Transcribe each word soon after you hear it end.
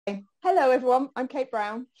Hello, everyone. I'm Kate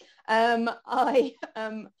Brown. I'm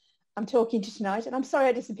talking to you tonight, and I'm sorry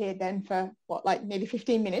I disappeared then for nearly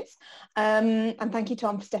 15 minutes. And thank you,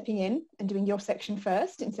 Tom, for stepping in and doing your section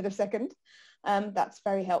first instead of second. That's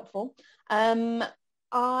very helpful.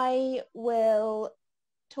 I will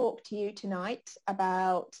talk to you tonight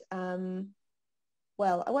about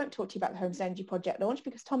well, I won't talk to you about the Homes Energy Project launch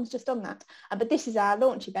because Tom's just done that. But this is our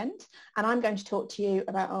launch event, and I'm going to talk to you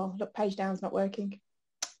about, oh, look, page down's not working.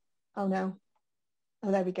 Oh, no.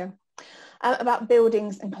 Oh, there we go. About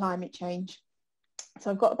buildings and climate change. So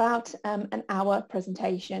I've got about an hour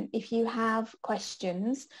presentation. If you have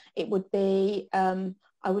questions, it would be, I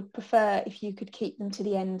would prefer if you could keep them to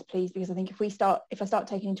the end, please, because I think if I start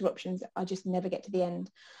taking interruptions, I just never get to the end.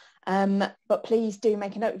 But please do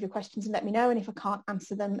make a note of your questions and let me know. And if I can't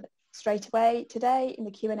answer them straight away today in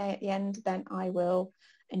the Q&A at the end, then I will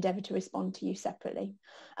endeavour to respond to you separately.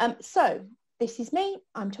 So this is me.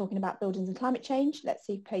 I'm talking about buildings and climate change. Let's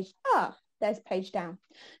see there's page down.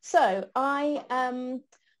 So I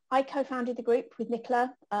co-founded the group with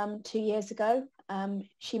Nicola 2 years ago.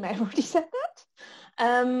 She may have already said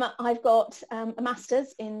that. I've got a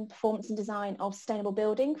master's in performance and design of sustainable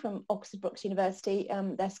building from Oxford Brookes University,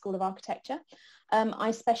 their School of Architecture.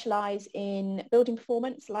 I specialise in building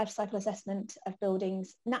performance, life cycle assessment of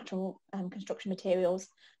buildings, natural construction materials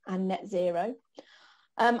and net zero.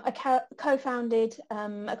 I co-founded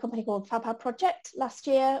a company called FabHab Project last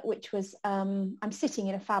year, which was, I'm sitting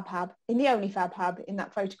in a FabHab, in the only FabHab in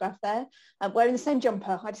that photograph there, wearing the same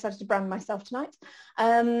jumper. I decided to brand myself tonight.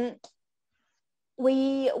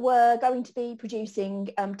 We were going to be producing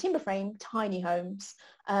timber frame tiny homes,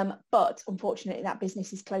 but unfortunately that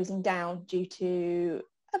business is closing down due to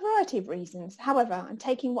a variety of reasons. However, I'm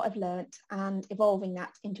taking what I've learnt and evolving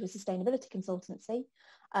that into a sustainability consultancy,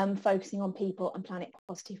 focusing on people and planet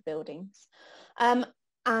positive buildings.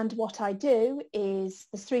 And what I do is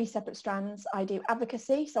there's 3 separate strands. I do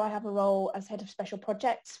advocacy, so I have a role as head of special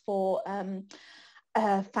projects for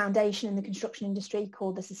a foundation in the construction industry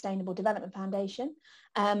called the Sustainable Development Foundation,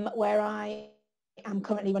 where I am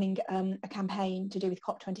currently running a campaign to do with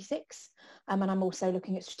COP26, and I'm also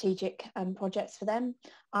looking at strategic projects for them.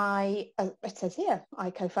 It says here,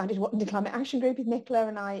 I co-founded Watton Climate Action Group with Nicola,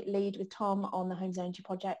 and I lead with Tom on the Homes Energy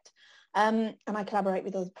Project. And I collaborate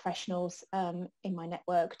with other professionals in my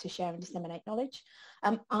network to share and disseminate knowledge.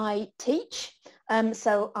 I teach,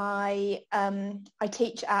 so I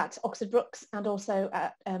teach at Oxford Brookes and also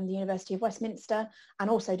at the University of Westminster, and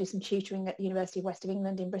also do some tutoring at the University of West of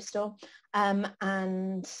England in Bristol.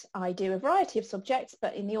 And I do a variety of subjects,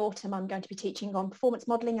 but in the autumn I'm going to be teaching on performance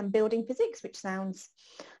modelling and building physics, which sounds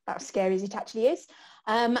about as scary as it actually is.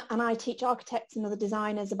 And I teach architects and other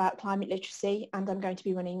designers about climate literacy, and I'm going to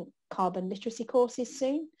be running carbon literacy courses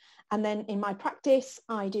soon. And then in my practice,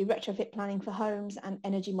 I do retrofit planning for homes and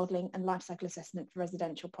energy modelling and life cycle assessment for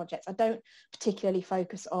residential projects. I don't particularly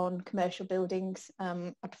focus on commercial buildings.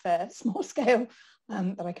 I prefer small scale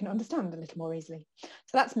that I can understand a little more easily.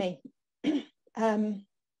 So that's me.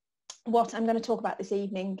 What I'm going to talk about this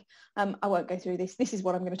evening, I won't go through this. This is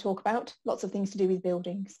what I'm going to talk about. Lots of things to do with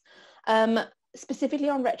buildings. Specifically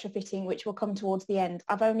on retrofitting, which will come towards the end.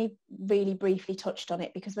 I've only really briefly touched on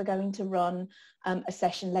it because we're going to run a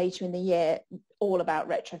session later in the year all about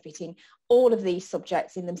retrofitting. All of these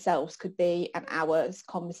subjects in themselves could be an hour's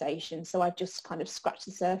conversation. So I've just kind of scratched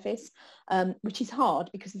the surface, which is hard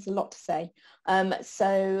because there's a lot to say.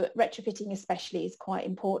 So retrofitting especially is quite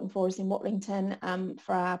important for us in Watlington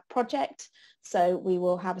for our project. So we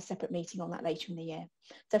will have a separate meeting on that later in the year.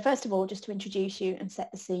 So first of all, just to introduce you and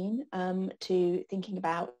set the scene to thinking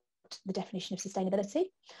about the definition of sustainability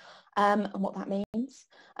and what that means.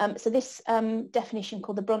 So this definition,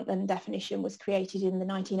 called the Brundtland definition, was created in the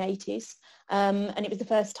 1980s, and it was the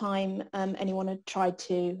first time anyone had tried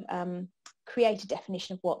to create a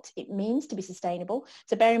definition of what it means to be sustainable.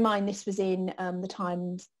 So bear in mind, this was in the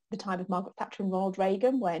time of Margaret Thatcher and Ronald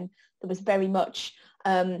Reagan, when there was very much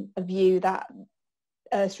a view that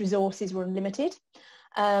Earth's resources were unlimited.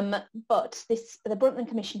 But the Brundtland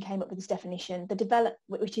Commission came up with this definition,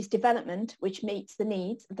 which is development which meets the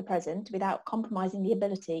needs of the present without compromising the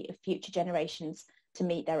ability of future generations to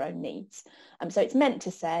meet their own needs. So it's meant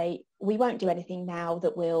to say we won't do anything now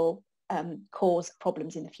that will cause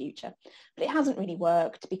problems in the future. But it hasn't really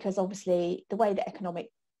worked, because obviously the way that economic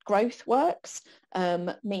growth works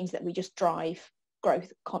means that we just drive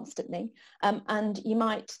growth constantly. And you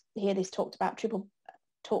might hear this talked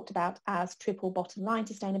about as triple bottom line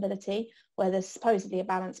sustainability, where there's supposedly a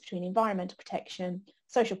balance between environmental protection,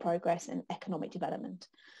 social progress and economic development.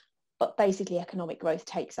 But basically economic growth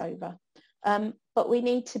takes over. But we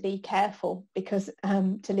need to be careful because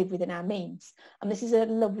to live within our means. And this is a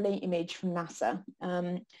lovely image from NASA,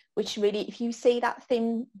 which really, if you see that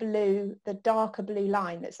thin blue, the darker blue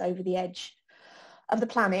line that's over the edge of the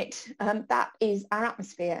planet, that is our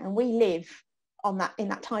atmosphere, and we live on that, in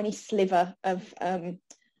that tiny sliver of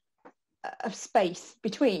space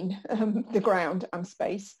between the ground and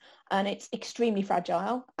space, and it's extremely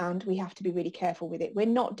fragile, and we have to be really careful with it. We're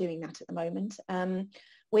not doing that at the moment. I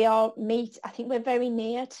think we're very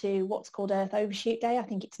near to what's called Earth Overshoot Day. I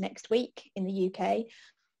think it's next week in the UK,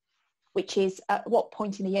 which is at what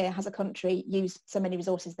point in the year has a country used so many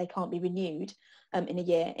resources they can't be renewed in a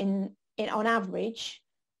year. On average,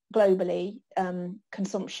 globally,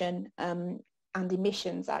 consumption and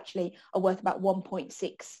emissions actually are worth about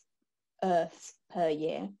 1.6 Earths per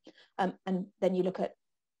year. And then you look at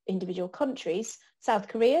individual countries. South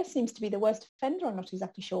Korea seems to be the worst offender. I'm not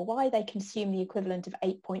exactly sure why. They consume the equivalent of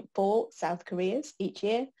 8.4 South Koreas each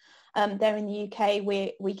year. There in the UK,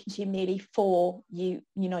 we consume nearly 4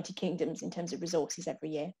 United Kingdoms in terms of resources every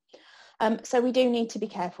year. So we do need to be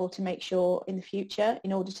careful to make sure in the future,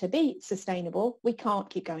 in order to be sustainable, we can't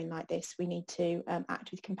keep going like this. We need to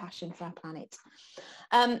act with compassion for our planet.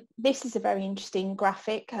 This is a very interesting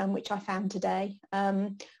graphic which I found today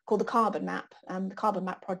called the Carbon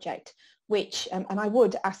Map project, which, and I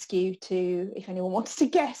would ask you to, if anyone wants to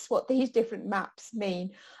guess what these different maps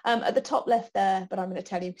mean. At the top left there, but I'm going to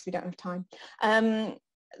tell you because we don't have time.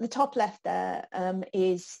 The top left there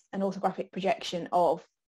is an orthographic projection of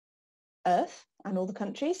Earth and all the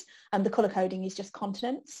countries, and the colour coding is just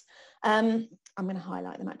continents. I'm going to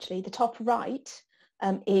highlight them actually. The top right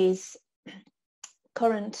is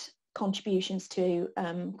current contributions to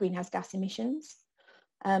greenhouse gas emissions.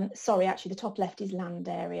 Sorry, actually the top left is land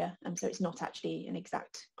area, so it's not actually an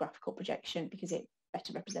exact graphical projection because it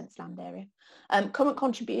better represents land area. Current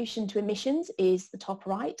contribution to emissions is the top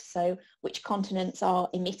right, so which continents are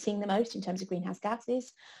emitting the most in terms of greenhouse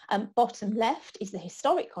gases. Bottom left is the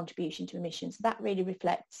historic contribution to emissions. So that really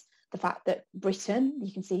reflects the fact that Britain,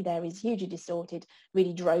 you can see there, is hugely distorted,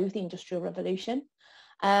 really drove the Industrial Revolution.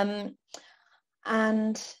 Then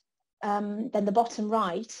the bottom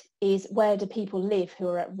right is where do people live who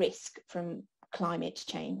are at risk from climate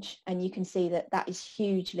change, and you can see that that is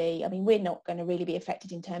hugely, I mean, we're not going to really be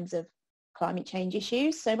affected in terms of climate change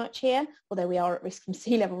issues so much here, although we are at risk from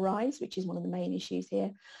sea level rise, which is one of the main issues here.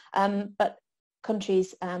 But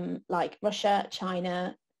countries like Russia,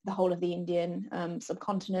 China, the whole of the Indian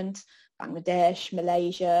subcontinent, Bangladesh,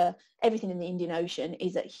 Malaysia, everything in the Indian Ocean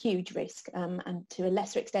is at huge risk, and to a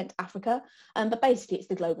lesser extent Africa, but basically it's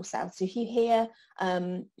the global south. So if you hear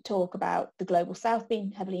talk about the global south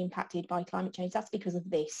being heavily impacted by climate change, that's because of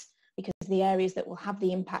this, because the areas that will have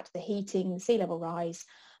the impact, the heating, the sea level rise,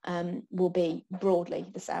 will be broadly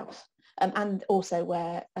the south, and also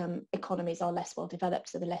where economies are less well developed,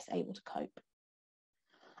 so they're less able to cope.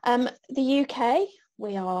 The UK,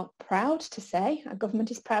 we are proud to say, our government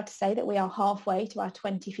is proud to say that we are halfway to our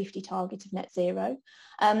 2050 target of net zero.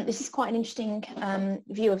 This is quite an interesting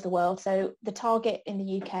view of the world. So the target in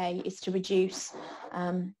the UK is to reduce,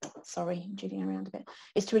 sorry, I'm jiggling around a bit,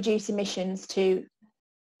 is to reduce emissions to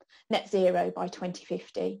net zero by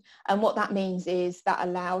 2050. And what that means is that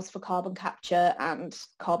allows for carbon capture and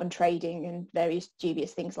carbon trading and various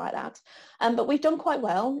dubious things like that. But we've done quite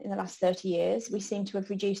well in the last 30 years. We seem to have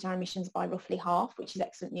reduced our emissions by roughly half, which is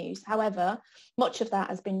excellent news. However, much of that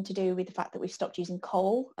has been to do with the fact that we've stopped using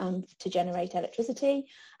coal to generate electricity.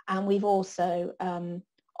 And we've also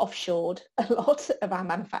offshored a lot of our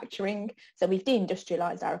manufacturing. So we've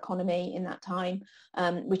deindustrialized our economy in that time,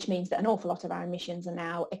 which means that an awful lot of our emissions are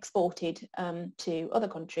now exported to other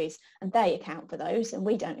countries, and they account for those and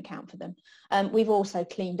we don't account for them. We've also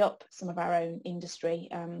cleaned up some of our own industry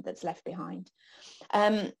that's left behind.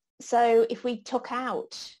 So if we took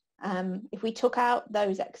out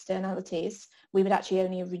those externalities, we would actually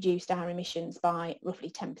only have reduced our emissions by roughly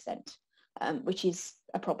 10%. Which is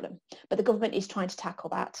a problem. But the government is trying to tackle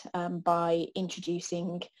that by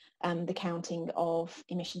introducing the counting of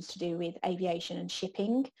emissions to do with aviation and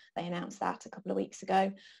shipping. They announced that a couple of weeks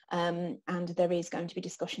ago, and there is going to be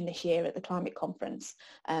discussion this year at the climate conference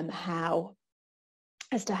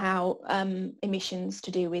as to how emissions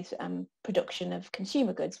to do with production of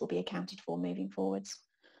consumer goods will be accounted for moving forwards.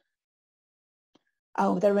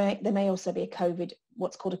 Oh, there may also be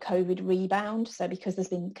what's called a COVID rebound. So because there's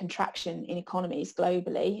been contraction in economies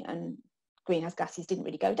globally and greenhouse gases didn't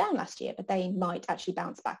really go down last year, but they might actually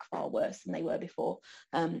bounce back far worse than they were before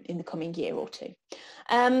in the coming year or two.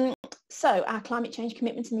 So our climate change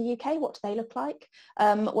commitments in the UK, what do they look like?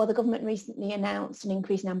 Well, the government recently announced an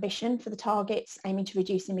increase in ambition for the targets, aiming to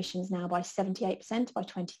reduce emissions now by 78% by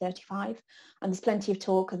 2035. And there's plenty of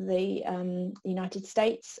talk of the United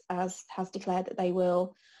States has declared that they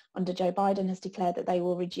will, under Joe Biden, has declared that they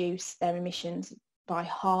will reduce their emissions by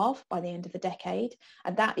half by the end of the decade.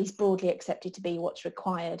 And that is broadly accepted to be what's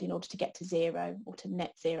required in order to get to zero or to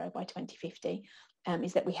net zero by 2050.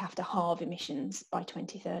 Is that we have to halve emissions by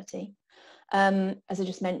 2030. As I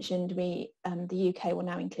just mentioned, the UK will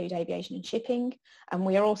now include aviation and shipping, and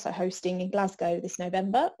we are also hosting in Glasgow this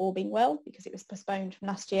November, all being well, because it was postponed from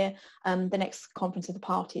last year, the next conference of the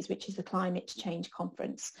parties, which is the Climate Change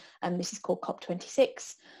Conference. This is called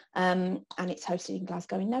COP26, and it's hosted in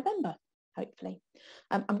Glasgow in November, hopefully.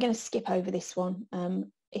 I'm going to skip over this one.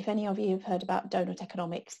 If any of you have heard about donut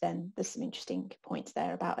economics, then there's some interesting points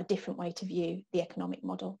there about a different way to view the economic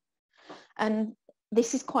model. And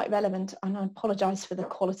this is quite relevant, and I apologise for the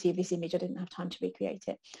quality of this image. I didn't have time to recreate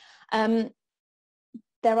it.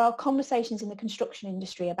 There are conversations in the construction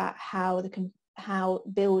industry about how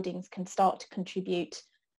buildings can start to contribute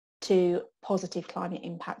to positive climate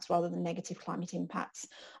impacts rather than negative climate impacts.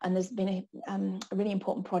 And there's been a really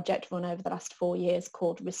important project run over the last 4 years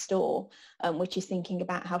called Restore, which is thinking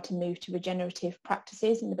about how to move to regenerative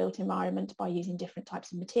practices in the built environment by using different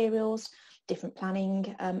types of materials, different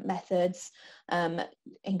planning methods,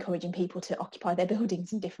 encouraging people to occupy their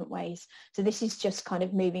buildings in different ways. So this is just kind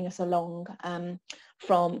of moving us along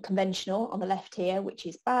from conventional on the left here, which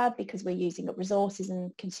is bad because we're using up resources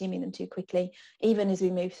and consuming them too quickly. Even as we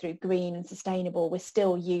move through green and sustainable, we're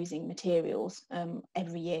still using materials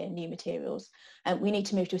every year, new materials. We need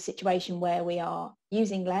to move to a situation where we are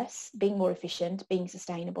using less, being more efficient, being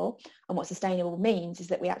sustainable. And what sustainable means is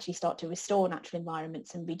that we actually start to restore natural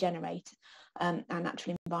environments and regenerate our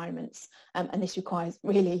natural environments. And this requires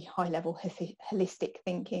really high-level holistic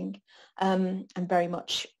thinking and very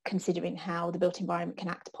much considering how the built environment can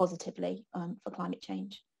act positively for climate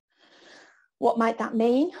change. What might that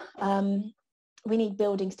mean? We need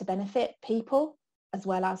buildings to benefit people as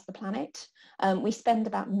well as the planet. We spend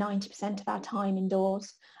about 90% of our time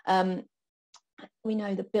indoors. We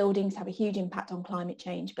know that buildings have a huge impact on climate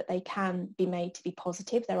change, but they can be made to be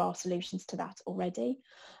positive. There are solutions to that already.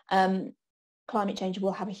 Climate change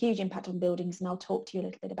will have a huge impact on buildings, and I'll talk to you a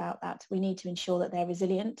little bit about that. We need to ensure that they're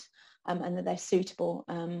resilient and that they're suitable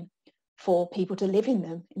for people to live in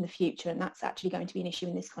them in the future, and that's actually going to be an issue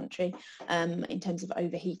in this country in terms of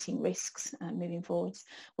overheating risks moving forwards.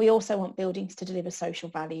 We also want buildings to deliver social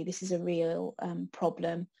value. This is a real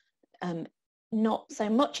problem. Not so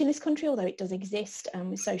much in this country, although it does exist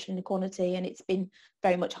with social inequality, and it's been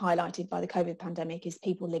very much highlighted by the COVID pandemic, is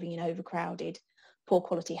people living in overcrowded, poor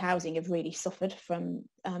quality housing have really suffered from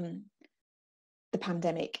the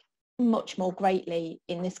pandemic much more greatly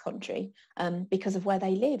in this country because of where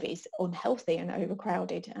they live is unhealthy and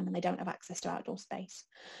overcrowded, and they don't have access to outdoor space.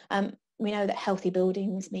 We know that healthy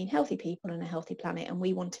buildings mean healthy people and a healthy planet, and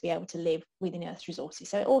we want to be able to live within Earth's resources.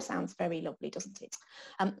 So it all sounds very lovely, doesn't it?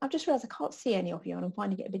 I've just realised I can't see any of you, and I'm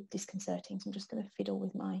finding it a bit disconcerting, so I'm just going to fiddle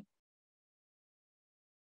with my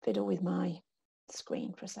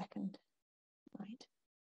screen for a second. Right.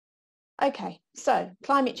 Okay, so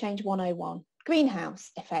climate change 101.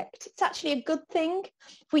 Greenhouse effect. It's actually a good thing.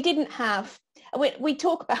 If we didn't have, we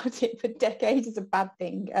talk about it for decades as a bad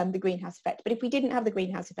thing, the greenhouse effect, but if we didn't have the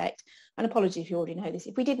greenhouse effect, and apologies if you already know this,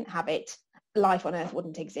 if we didn't have it, life on Earth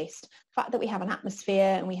wouldn't exist. The fact that we have an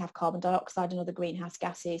atmosphere and we have carbon dioxide and other greenhouse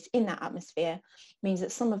gases in that atmosphere means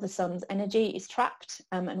that some of the sun's energy is trapped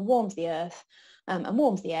and warms the Earth and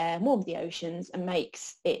warms the air and warms the oceans and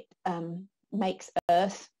makes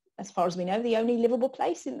Earth, as far as we know, the only livable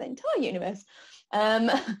place in the entire universe.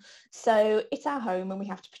 So it's our home and we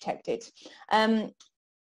have to protect it.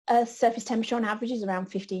 Earth's surface temperature on average is around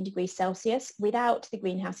 15 degrees Celsius. Without the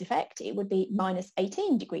greenhouse effect, it would be minus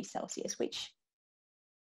 18 degrees Celsius, which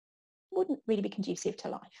wouldn't really be conducive to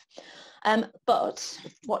life. But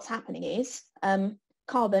what's happening is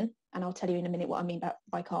carbon, and I'll tell you in a minute what I mean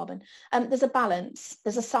by carbon. There's a balance,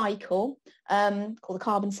 there's a cycle called the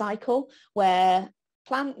carbon cycle, where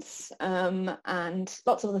plants and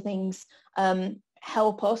lots of other things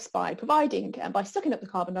help us by providing, by sucking up the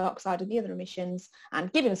carbon dioxide and the other emissions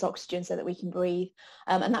and giving us oxygen so that we can breathe.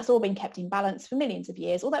 And that's all been kept in balance for millions of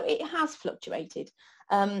years, although it has fluctuated.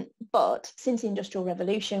 But since the Industrial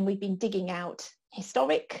Revolution, we've been digging out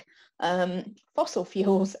historic fossil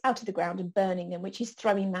fuels out of the ground and burning them, which is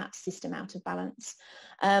throwing that system out of balance.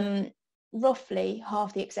 Roughly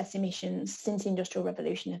half the excess emissions since the Industrial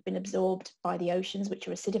Revolution have been absorbed by the oceans, which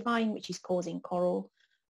are acidifying, which is causing coral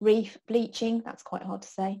reef bleaching, that's quite hard to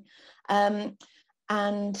say. And,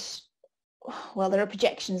 well, there are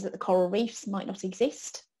projections that the coral reefs might not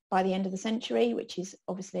exist by the end of the century, which is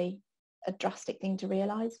obviously a drastic thing to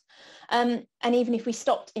realise. And even if we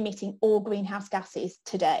stopped emitting all greenhouse gases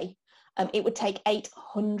today, it would take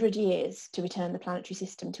 800 years to return the planetary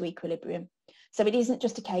system to equilibrium. So it isn't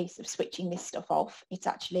just a case of switching this stuff off, it's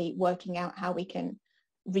actually working out how we can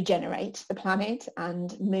regenerate the planet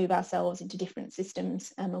and move ourselves into different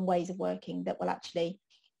systems and ways of working that will actually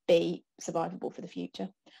be survivable for the future.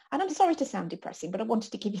 And I'm sorry to sound depressing, but I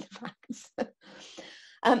wanted to give you the facts.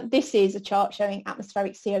 This is a chart showing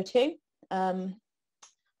atmospheric CO2.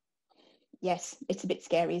 Yes, it's a bit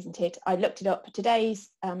scary, isn't it? I looked it up. Today's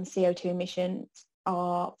CO2 emissions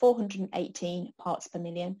are 418 parts per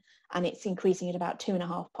million, and it's increasing at about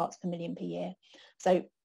 2.5 parts per million per year. So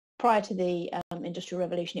prior to the Industrial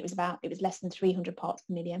Revolution, it was less than 300 parts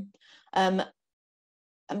per million.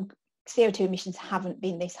 CO2 emissions haven't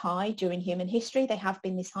been this high during human history. They have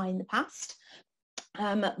been this high in the past,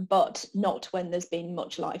 but not when there's been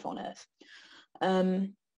much life on Earth.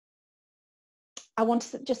 I want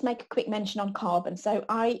to just make a quick mention on carbon. So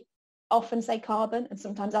I often say carbon, and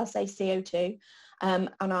sometimes I'll say CO2. And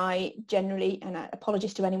I generally, and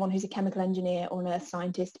apologies to anyone who's a chemical engineer or an earth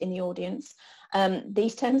scientist in the audience,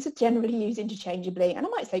 these terms are generally used interchangeably, and I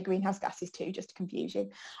might say greenhouse gases too, just to confuse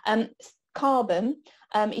you. Carbon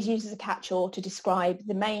is used as a catch-all to describe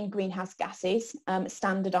the main greenhouse gases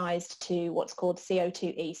standardised to what's called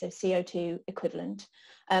CO2e, so CO2 equivalent.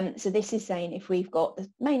 So this is saying if we've got the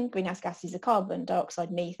main greenhouse gases are carbon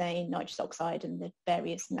dioxide, methane, nitrous oxide, and the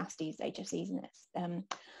various nasties, HFCs and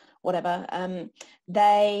whatever,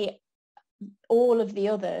 all of the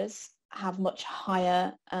others have much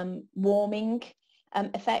higher warming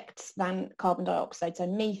effects than carbon dioxide. So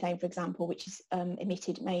methane, for example, which is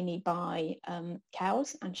emitted mainly by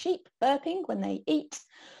cows and sheep burping when they eat,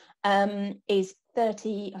 is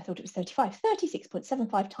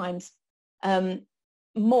 36.75 times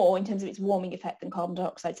more in terms of its warming effect than carbon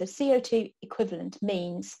dioxide. So CO2 equivalent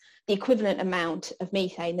means the equivalent amount of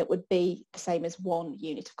methane that would be the same as 1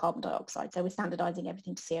 unit of carbon dioxide. So we're standardising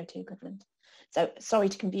everything to CO2 equivalent. So sorry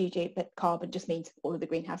to confuse you, but carbon just means all of the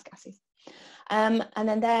greenhouse gases. And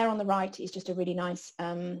then there on the right is just a really nice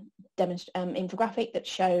infographic that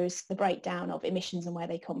shows the breakdown of emissions and where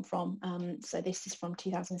they come from. So this is from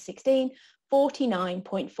 2016,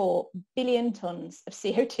 49.4 billion tonnes of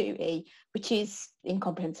CO2e, which is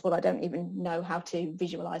incomprehensible. I don't even know how to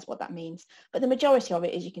visualise what that means. But the majority of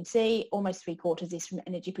it, as you can see, almost 3/4 is from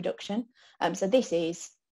energy production. So this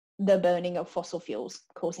is the burning of fossil fuels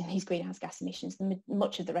causing these greenhouse gas emissions.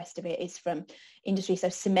 Much of the rest of it is from industry. So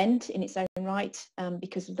cement in its own right,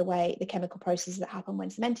 because of the chemical processes that happen when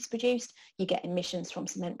cement is produced, you get emissions from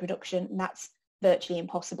cement production, and that's virtually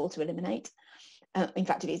impossible to eliminate. In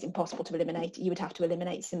fact, it is impossible to eliminate. You would have to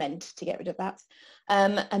eliminate cement to get rid of that.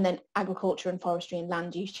 And then agriculture and forestry and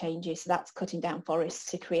land use changes. So that's cutting down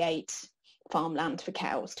forests to create farmland for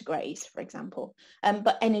cows to graze, for example.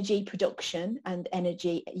 But energy production and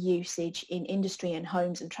energy usage in industry and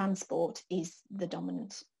homes and transport is the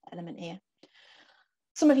dominant element here.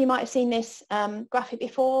 Some of you might have seen this graphic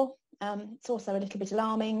before. It's also a little bit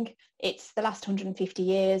alarming. It's the last 150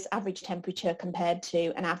 years average temperature compared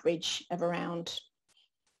to an average of around,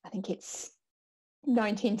 I think it's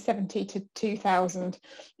 1970 to 2000.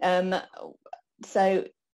 So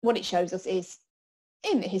what it shows us is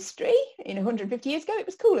in history, 150 years ago, it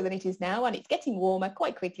was cooler than it is now, and it's getting warmer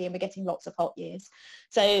quite quickly, and we're getting lots of hot years.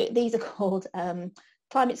 So these are called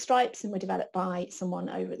climate stripes, and were developed by someone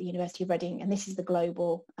over at the University of Reading, and this is the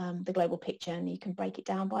global picture, and you can break it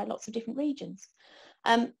down by lots of different regions.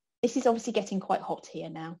 This is obviously getting quite hot here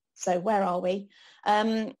now. So where are we?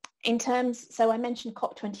 So I mentioned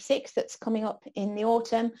COP26 that's coming up in the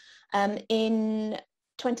autumn. In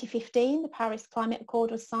 2015, the Paris Climate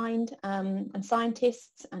Accord was signed, and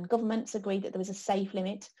scientists and governments agreed that there was a safe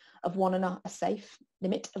limit of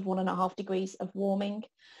 1.5 degrees of warming.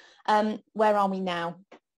 Where are we now?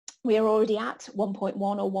 We are already at 1.1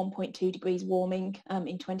 or 1.2 degrees warming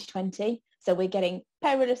in 2020. So we're getting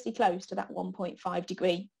perilously close to that 1.5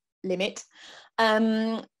 degree limit.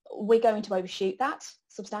 We're going to overshoot that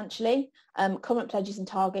substantially. Current pledges and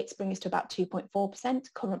targets bring us to about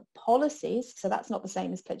 2.4%. Current policies, so that's not the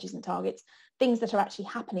same as pledges and targets, things that are actually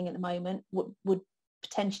happening at the moment would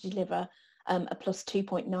potentially deliver a plus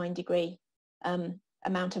 2.9 degree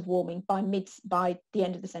amount of warming by the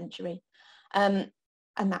end of the century.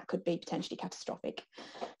 And that could be potentially catastrophic.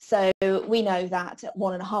 So we know that at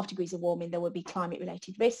 1.5 degrees of warming, there will be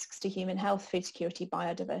climate-related risks to human health, food security,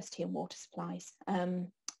 biodiversity, and water supplies.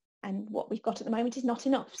 and what we've got at the moment is not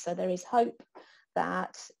enough. So there is hope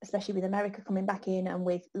that, especially with America coming back in and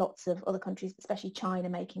with lots of other countries, especially China,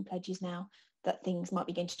 making pledges now, that things might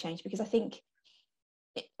begin to change, because I think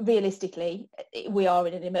realistically we are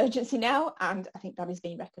in an emergency now, and I think that is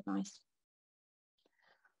being recognised.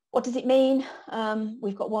 What does it mean?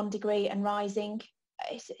 We've got 1 degree and rising.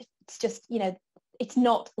 It's just, you know, it's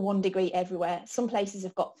not 1 degree everywhere. Some places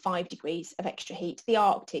have got 5 degrees of extra heat. The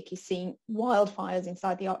Arctic is seeing wildfires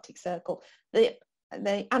inside the Arctic Circle. The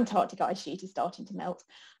Antarctic ice sheet is starting to melt.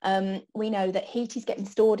 We know that heat is getting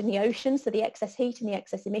stored in the ocean, so the excess heat and the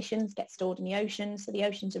excess emissions get stored in the ocean. So the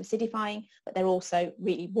oceans are acidifying, but they're also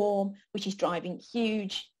really warm, which is driving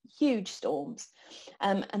huge storms.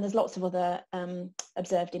 And there's lots of other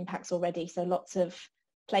observed impacts already. So lots of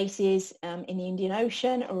places in the Indian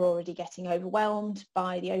Ocean are already getting overwhelmed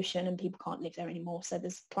by the ocean, and people can't live there anymore. So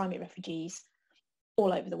there's climate refugees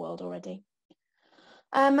all over the world already.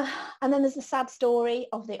 And then there's the sad story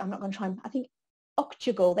of the, I'm not going to try and, I think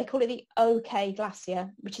Oktyabul, they call it the OK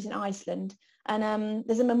Glacier, which is in Iceland. And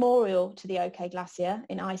there's a memorial to the OK Glacier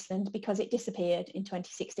in Iceland because it disappeared in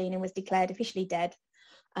 2016 and was declared officially dead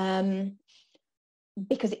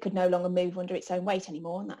because it could no longer move under its own weight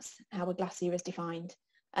anymore. And that's how a glacier is defined.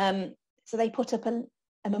 So they put up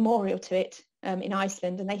a memorial to it in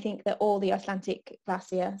Iceland, and they think that all the Icelandic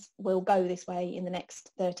glaciers will go this way in the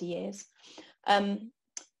next 30 years.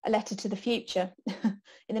 A letter to the future.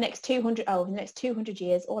 In the next 200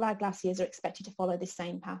 years, all our glaciers are expected to follow this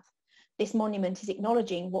same path. This monument is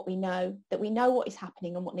acknowledging what we know, that we know what is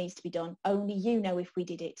happening and what needs to be done. Only you know if we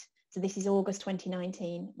did it. So this is August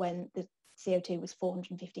 2019, when the CO2 was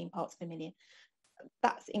 415 parts per million.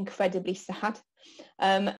 That's incredibly sad.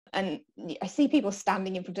 And I see people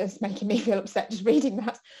standing in front of us, making me feel upset just reading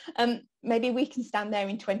that. Maybe we can stand there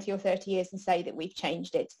in 20 or 30 years and say that we've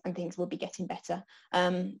changed it and things will be getting better.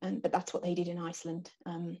 But that's what they did in Iceland.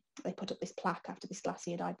 They put up this plaque after this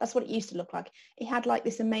glacier died. That's what it used to look like. It had like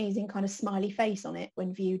this amazing kind of smiley face on it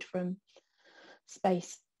when viewed from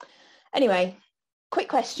space. Anyway, quick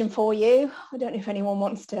question for you. I don't know if anyone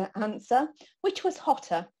wants to answer. Which was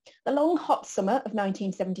hotter, the long hot summer of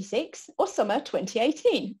 1976 or summer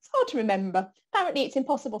 2018? It's hard to remember. Apparently it's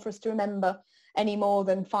impossible for us to remember any more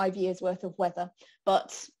than 5 years worth of weather.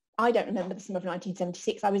 But I don't remember the summer of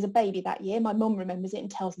 1976. I was a baby that year. My mum remembers it and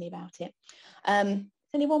tells me about it. Does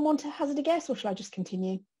anyone want to hazard a guess, or shall I just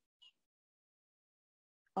continue?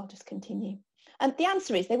 I'll just continue. And the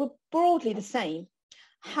answer is they were broadly the same.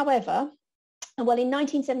 However, well, in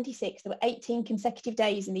 1976, there were 18 consecutive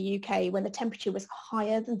days in the UK when the temperature was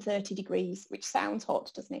higher than 30 degrees, which sounds hot,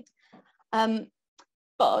 doesn't it?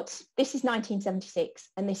 But this is 1976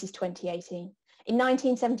 and this is 2018. In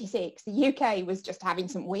 1976, the UK was just having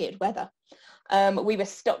some weird weather. We were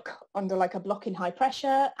stuck under like a block in high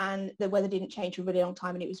pressure, and the weather didn't change for a really long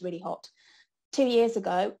time, and it was really hot. 2 years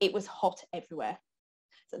ago, it was hot everywhere.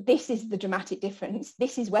 So this is the dramatic difference.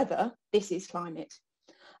 This is weather, this is climate.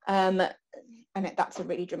 And that's a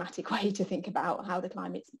really dramatic way to think about how the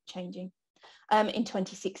climate's changing. In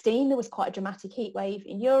 2016, there was quite a dramatic heat wave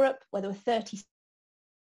in Europe where there were 36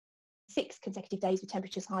 consecutive days with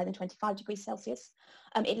temperatures higher than 25 degrees Celsius.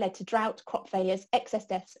 It led to drought, crop failures, excess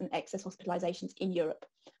deaths and excess hospitalizations in Europe.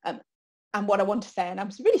 And what I want to say, and I'm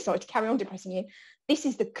really sorry to carry on depressing you, this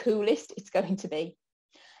is the coolest it's going to be.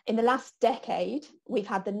 In the last decade, we've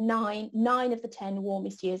had the nine of the 10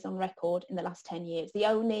 warmest years on record in the last 10 years. The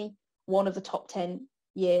only one of the top 10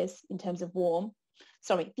 years in terms of warm.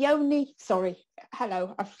 Hello,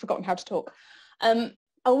 I've forgotten how to talk.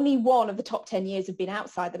 Only one of the top 10 years have been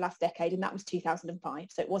outside the last decade, and that was 2005.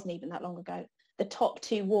 So it wasn't even that long ago. The top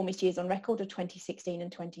 2 warmest years on record are 2016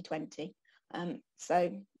 and 2020.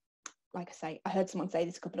 So, like I say, I heard someone say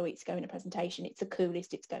this a couple of weeks ago in a presentation, it's the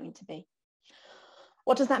coolest it's going to be.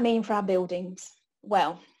 What does that mean for our buildings?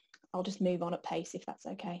 Well, I'll just move on at pace if that's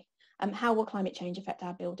okay. How will climate change affect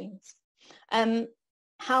our buildings?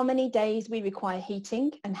 How many days we require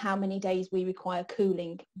heating and how many days we require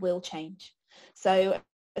cooling will change. So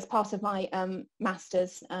as part of my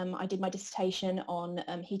master's, I did my dissertation on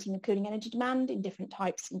heating and cooling energy demand in different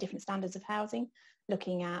types and different standards of housing,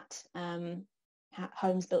 looking at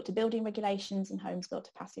homes built to building regulations and homes built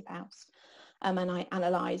to passive house. And I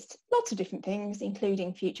analysed lots of different things,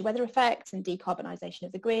 including future weather effects and decarbonisation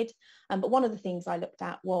of the grid. But one of the things I looked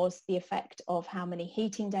at was the effect of how many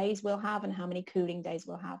heating days we'll have and how many cooling days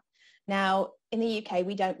we'll have. Now, in the UK,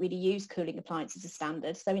 we don't really use cooling appliances as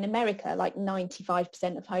standard. So in America, like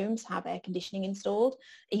 95% of homes have air conditioning installed,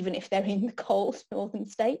 even if they're in the cold northern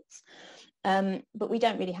states. But we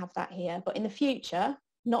don't really have that here. But in the future,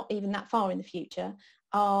 not even that far in the future,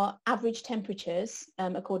 our average temperatures,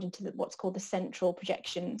 according to what's called the central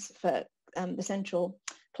projections for the central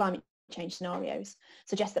climate change scenarios,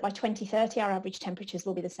 suggest that by 2030 our average temperatures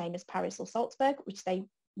will be the same as Paris or Salzburg, which they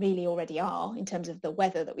really already are in terms of the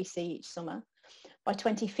weather that we see each summer. By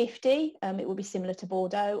 2050 it will be similar to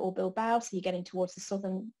Bordeaux or Bilbao, so you're getting towards the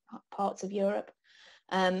southern parts of Europe.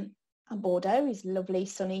 And Bordeaux is a lovely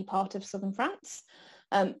sunny part of southern France.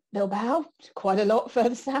 Bilbao, quite a lot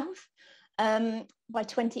further south. By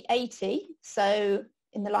 2080, so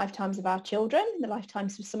in the lifetimes of our children, in the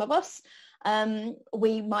lifetimes of some of us,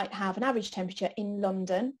 we might have an average temperature in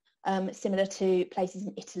London similar to places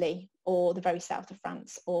in Italy or the very south of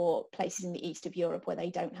France or places in the east of Europe where they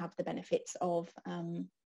don't have the benefits of,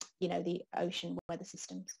 the ocean weather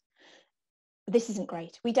systems. This isn't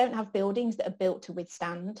great. We don't have buildings that are built to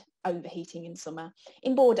withstand overheating in summer.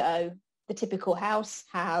 In Bordeaux, the typical house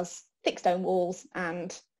has thick stone walls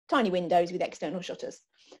and tiny windows with external shutters.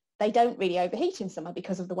 They don't really overheat in summer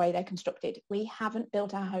because of the way they're constructed. We haven't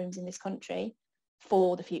built our homes in this country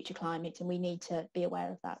for the future climate, and we need to be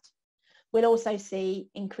aware of that. We'll also see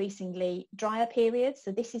increasingly drier periods.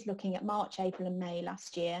 So this is looking at March, April and May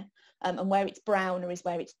last year, and where it's browner is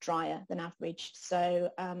where it's drier than average. So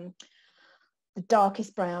the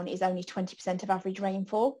darkest brown is only 20% of average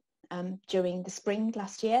rainfall during the spring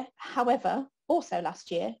last year. However, also last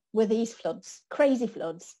year were these floods, crazy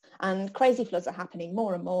floods, and crazy floods are happening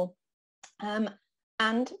more and more.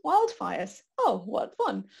 And wildfires. Oh, what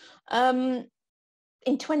fun.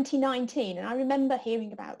 In 2019, and I remember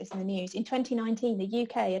hearing about this in the news, in 2019, the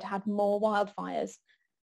UK had more wildfires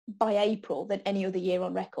by April than any other year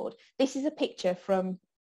on record. This is a picture from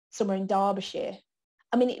somewhere in Derbyshire.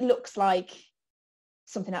 I mean, it looks like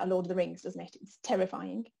something out of Lord of the Rings, doesn't it? It's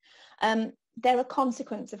terrifying. They're a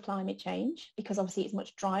consequence of climate change because obviously it's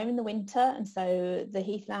much drier in the winter, and so the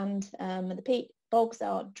heathland and the peat bogs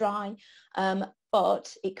are dry,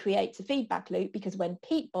 but it creates a feedback loop because when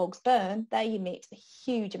peat bogs burn, they emit a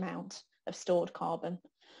huge amount of stored carbon,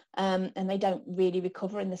 and they don't really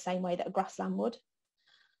recover in the same way that a grassland would.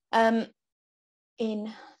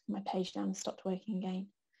 In my page down stopped working again.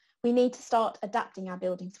 We need to start adapting our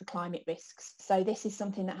buildings for climate risks. So this is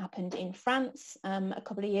something that happened in France a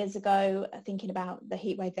couple of years ago, thinking about the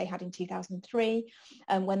heat wave they had in 2003.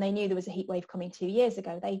 When they knew there was a heat wave coming 2 years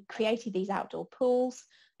ago, they created these outdoor pools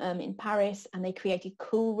in Paris, and they created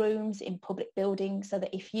cool rooms in public buildings so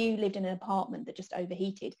that if you lived in an apartment that just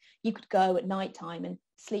overheated, you could go at night time and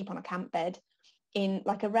sleep on a camp bed in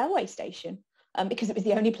like a railway station because it was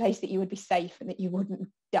the only place that you would be safe and that you wouldn't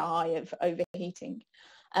die of overheating.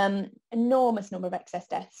 Enormous number of excess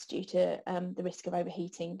deaths due to the risk of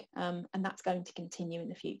overheating, and that's going to continue in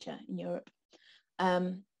the future in Europe.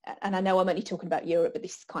 And I know I'm only talking about Europe, but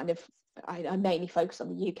this is kind of, I mainly focus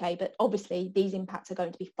on the UK, but obviously these impacts are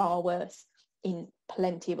going to be far worse in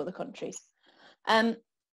plenty of other countries. The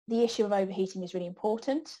issue of overheating is really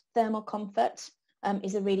important. Thermal comfort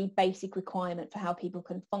is a really basic requirement for how people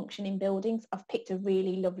can function in buildings. I've picked a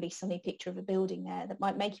really lovely sunny picture of a building there that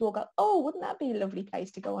might make you all go, oh, wouldn't that be a lovely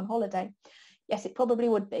place to go on holiday? Yes, it probably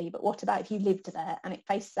would be, but what about if you lived there and it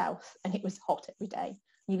faced south and it was hot every day and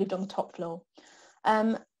you lived on the top floor?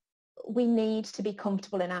 We need to be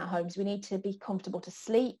comfortable in our homes. We need to be comfortable to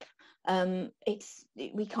sleep.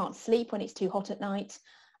 We can't sleep when it's too hot at night.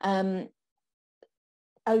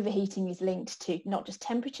 Overheating is linked to not just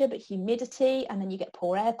temperature but humidity, and then you get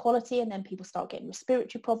poor air quality, and then people start getting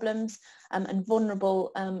respiratory problems, and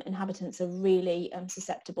vulnerable inhabitants are really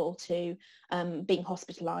susceptible to being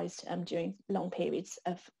hospitalised during long periods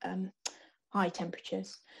of high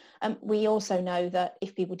temperatures. We also know that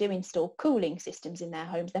if people do install cooling systems in their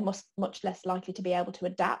homes, they're much less likely to be able to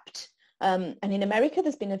adapt. And in America,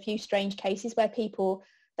 there's been a few strange cases where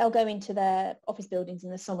they'll go into their office buildings in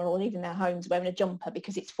the summer or even their homes wearing a jumper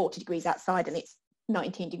because it's 40 degrees outside and it's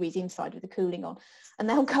 19 degrees inside with the cooling on. And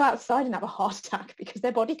they'll go outside and have a heart attack because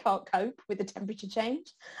their body can't cope with the temperature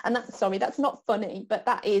change. And that's not funny, but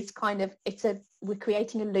that is kind of, we're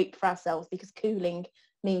creating a loop for ourselves because cooling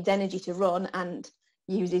needs energy to run and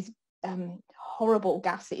uses horrible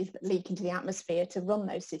gases that leak into the atmosphere to run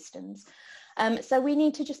those systems. So we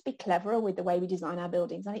need to just be cleverer with the way we design our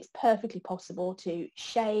buildings, and it's perfectly possible to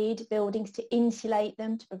shade buildings, to insulate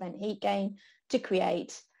them, to prevent heat gain, to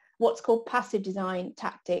create what's called passive design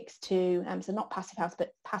tactics so not passive house,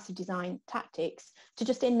 but passive design tactics to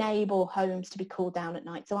just enable homes to be cooled down at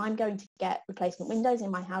night. So I'm going to get replacement windows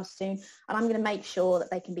in my house soon, and I'm going to make sure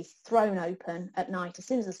that they can be thrown open at night as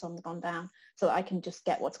soon as the sun's gone down so that I can just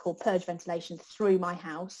get what's called purge ventilation through my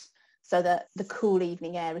house so that the cool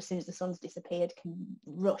evening air, as soon as the sun's disappeared, can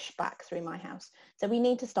rush back through my house. So we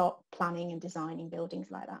need to start planning and designing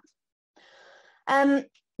buildings like that.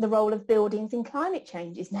 The role of buildings in climate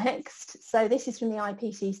change is next. So this is from the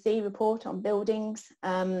IPCC report on buildings.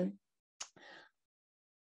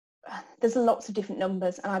 There's lots of different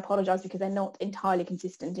numbers, and I apologise because they're not entirely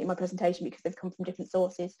consistent in my presentation because they've come from different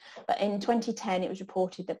sources. But in 2010, it was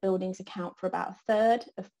reported that buildings account for about a third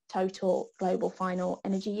of total global final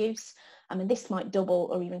energy use. And this might double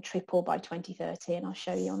or even triple by 2030, and I'll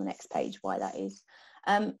show you on the next page why that is.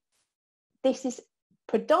 This is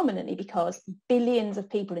predominantly because billions of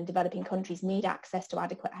people in developing countries need access to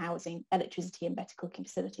adequate housing, electricity, and better cooking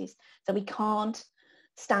facilities. So we can't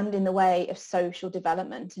stand in the way of social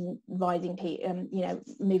development and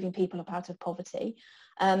moving people up out of poverty.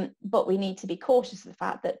 But we need to be cautious of the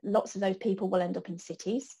fact that lots of those people will end up in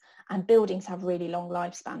cities, and buildings have really long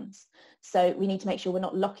lifespans. So we need to make sure we're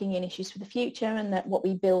not locking in issues for the future, and that what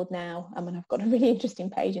we build now, and I've got a really interesting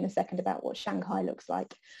page in a second about what Shanghai looks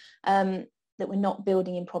like, that we're not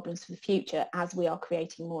building in problems for the future as we are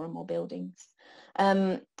creating more and more buildings.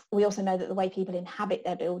 We also know that the way people inhabit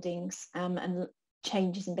their buildings and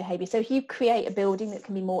changes in behaviour. So if you create a building that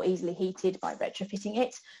can be more easily heated by retrofitting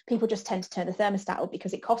it, people just tend to turn the thermostat up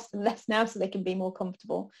because it costs them less now, so they can be more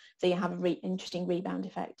comfortable. So you have a interesting rebound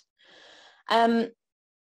effect. The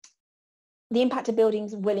impact of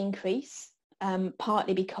buildings will increase,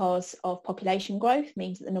 partly because of population growth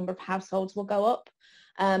means that the number of households will go up,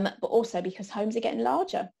 but also because homes are getting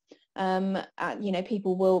larger.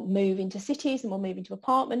 People will move into cities and will move into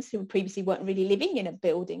apartments who previously weren't really living in a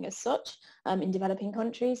building as such in developing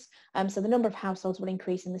countries. So the number of households will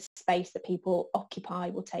increase and the space that people occupy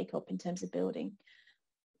will take up in terms of building.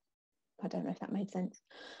 I don't know if that made sense.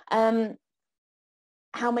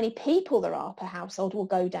 How many people there are per household will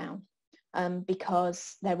go down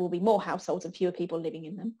because there will be more households and fewer people living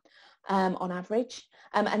in them. On average,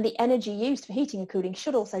 and the energy used for heating and cooling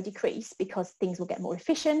should also decrease because things will get more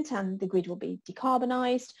efficient and the grid will be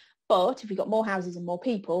decarbonised. But if we've got more houses and more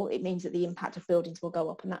people, it means that the impact of buildings will go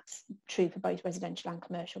up, and that's true for both residential and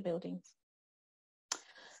commercial buildings.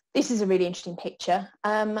 This is a really interesting picture.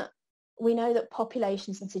 We know that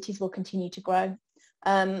populations in cities will continue to grow.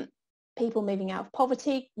 People moving out of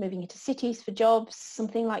poverty, moving into cities for jobs.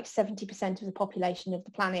 Something like 70% of the population of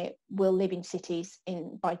the planet will live in cities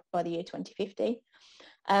by the year 2050.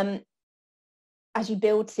 As you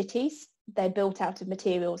build cities, they're built out of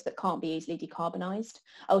materials that can't be easily decarbonised.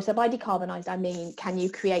 Oh, so by decarbonised, I mean, can you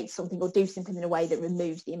create something or do something in a way that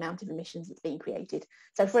removes the amount of emissions that's being created?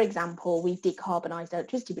 So, for example, we've decarbonised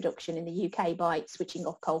electricity production in the UK by switching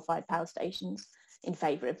off coal-fired power stations in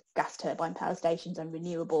favour of gas turbine power stations and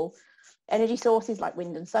renewable energy sources like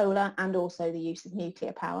wind and solar, and also the use of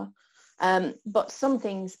nuclear power. But some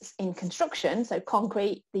things in construction, so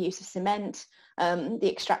concrete, the use of cement, the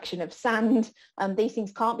extraction of sand, these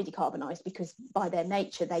things can't be decarbonised because by their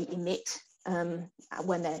nature they emit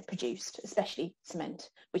when they're produced, especially cement,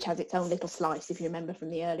 which has its own little slice. If you remember from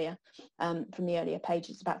the earlier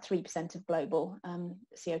pages, about 3% of global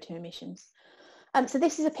CO2 emissions. So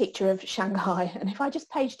this is a picture of Shanghai, and if I just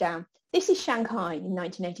page down, this is Shanghai in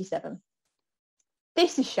 1987.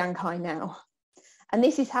 This is Shanghai now, and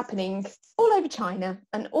this is happening all over China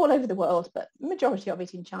and all over the world, but majority of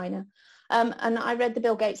it in China. And I read the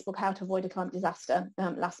Bill Gates book, How to Avoid a Climate Disaster,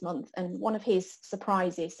 last month, and one of his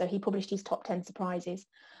surprises, so he published his top 10 surprises.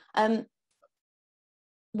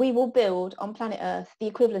 We will build on planet Earth the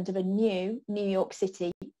equivalent of a new New York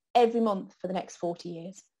City every month for the next 40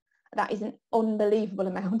 years. That is an unbelievable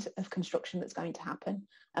amount of construction that's going to happen,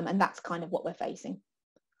 and that's kind of what we're facing.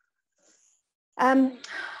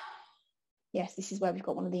 Yes, this is where we've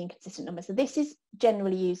got one of the inconsistent numbers. So this is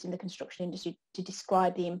generally used in the construction industry to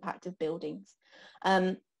describe the impact of buildings.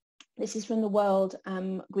 This is from the World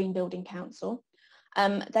Green Building Council.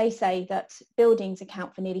 They say that buildings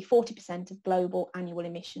account for nearly 40% of global annual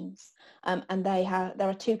emissions, and there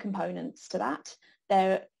are two components to that.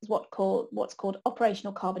 There is what's called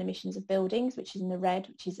operational carbon emissions of buildings, which is in the red,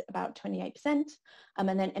 which is about 28%, and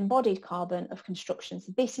then embodied carbon of construction.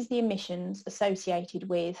 So this is the emissions associated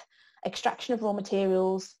with extraction of raw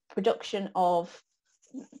materials, production of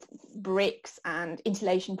bricks and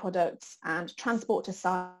insulation products, and transport to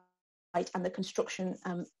site, and the construction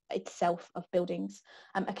itself of buildings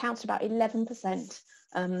accounts for about 11%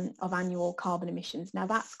 of annual carbon emissions. Now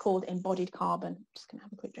that's called embodied carbon. I'm just going to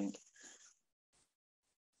have a quick drink.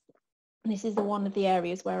 This is one of the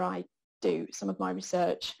areas where I do some of my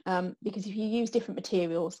research, because if you use different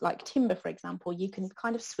materials like timber, for example, you can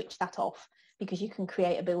kind of switch that off because you can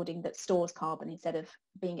create a building that stores carbon instead of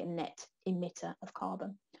being a net emitter of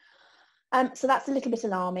carbon. So that's a little bit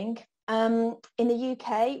alarming. In the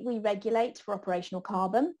UK, we regulate for operational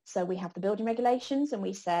carbon. So we have the building regulations, and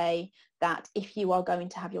we say that if you are going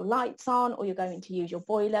to have your lights on, or you're going to use your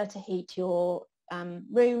boiler to heat your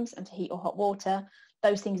rooms and to heat your hot water,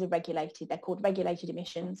 those things are regulated. They're called regulated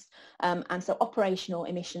emissions. And so operational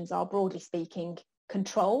emissions are, broadly speaking,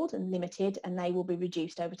 controlled and limited, and they will be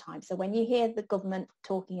reduced over time. So when you hear the government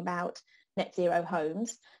talking about net zero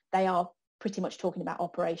homes, they are pretty much talking about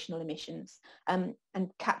operational emissions. And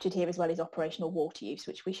captured here as well is operational water use,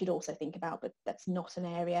 which we should also think about, but that's not an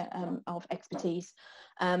area of expertise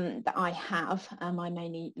that I have. I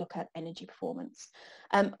mainly look at energy performance.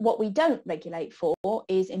 What we don't regulate for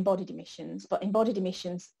is embodied emissions, but embodied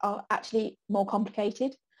emissions are actually more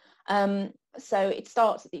complicated. So it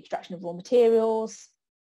starts at the extraction of raw materials,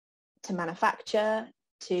 to manufacture,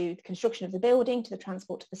 to the construction of the building, to the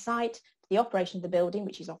transport to the site, to the operation of the building,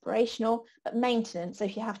 which is operational, but maintenance. So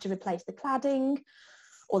if you have to replace the cladding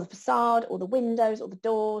or the facade or the windows or the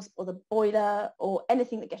doors or the boiler or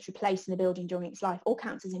anything that gets replaced in a building during its life, all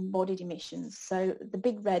counts as embodied emissions. So the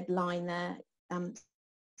big red line there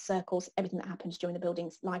circles everything that happens during the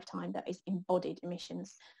building's lifetime that is embodied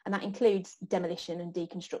emissions, and that includes demolition and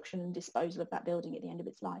deconstruction and disposal of that building at the end of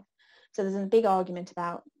its life. So there's a big argument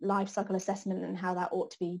about life cycle assessment and how that ought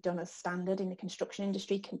to be done as standard in the construction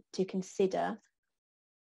industry to consider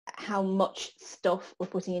how much stuff we're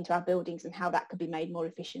putting into our buildings and how that could be made more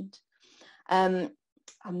efficient. I'm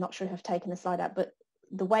not sure if I've taken the slide out, but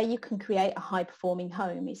the way you can create a high-performing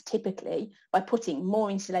home is typically by putting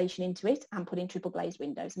more insulation into it and putting triple glazed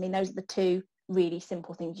windows. I mean, those are the two really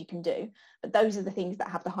simple things you can do, but those are the things that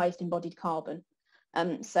have the highest embodied carbon.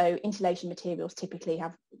 So insulation materials typically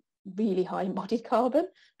have really high embodied carbon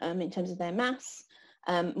in terms of their mass,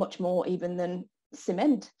 much more even than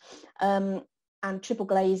cement. And triple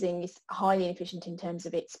glazing is highly inefficient in terms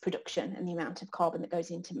of its production and the amount of carbon that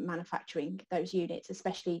goes into manufacturing those units,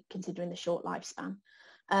 especially considering the short lifespan.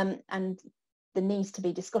 And there needs to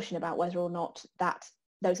be discussion about whether or not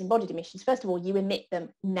those embodied emissions, first of all, you emit them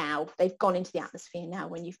now. They've gone into the atmosphere now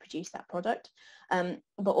when you've produced that product.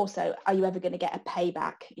 But also, are you ever going to get a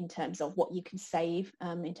payback in terms of what you can save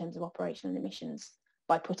in terms of operational emissions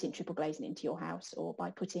by putting triple glazing into your house, or by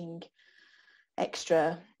putting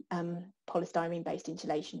extra polystyrene-based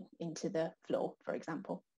insulation into the floor, for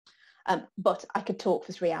example. But I could talk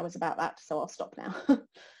for 3 hours about that, so I'll stop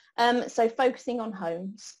now. So focusing on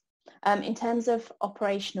homes. In terms of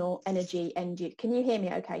operational energy end use, can you hear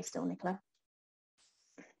me okay still, Nicola?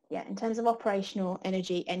 Yeah, in terms of operational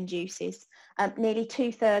energy end uses, nearly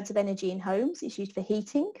 2/3 of energy in homes is used for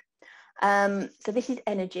heating. So this is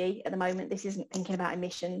energy at the moment. This isn't thinking about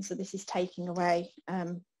emissions, so this is taking away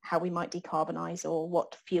how we might decarbonise or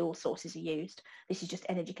what fuel sources are used. This is just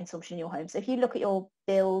energy consumption in your home. So if you look at your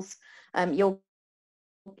bills,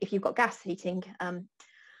 if you've got gas heating,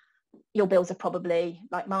 your bills are probably,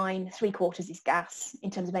 like mine, 3/4 is gas in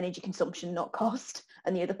terms of energy consumption, not cost,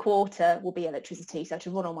 and the other quarter will be electricity. So to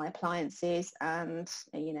run all my appliances and,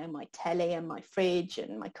 you know, my telly and my fridge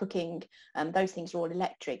and my cooking, those things are all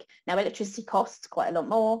electric. Now electricity costs quite a lot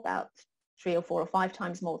more, about 3 or 4 or 5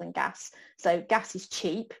 times more than gas. So gas is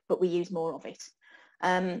cheap, but we use more of it.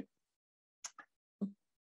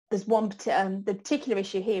 There's the particular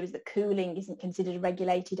issue here is that cooling isn't considered a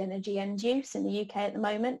regulated energy end use in the UK at the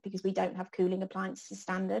moment, because we don't have cooling appliances as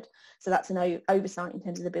standard. So that's an oversight in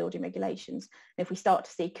terms of the building regulations. And if we start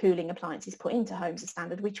to see cooling appliances put into homes as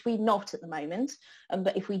standard, which we're not at the moment,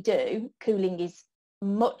 but if we do, cooling is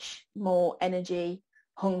much more energy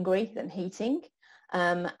hungry than heating,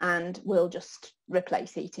 and will just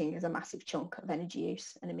replace heating as a massive chunk of energy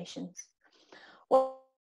use and emissions.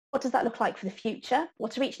 What does that look like for the future? Well,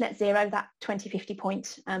 to reach net zero, that 2050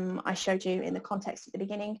 point I showed you in the context at the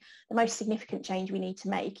beginning, the most significant change we need to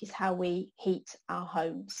make is how we heat our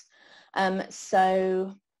homes.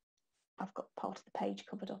 So I've got part of the page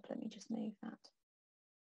covered up. Let me just move that.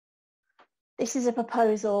 This is a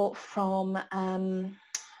proposal from an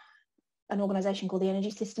organisation called the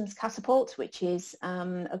Energy Systems Catapult, which is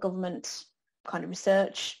a government kind of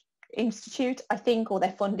research institute, I think, or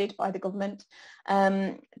they're funded by the government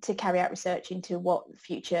to carry out research into what the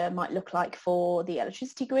future might look like for the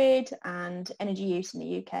electricity grid and energy use in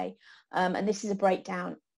the UK. And this is a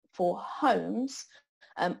breakdown for homes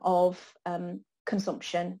of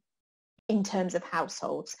consumption in terms of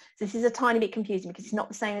households. So this is a tiny bit confusing because it's not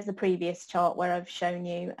the same as the previous chart where I've shown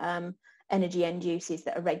you energy end uses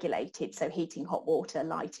that are regulated, so heating, hot water,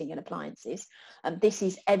 lighting and appliances. This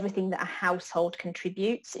is everything that a household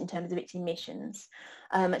contributes in terms of its emissions.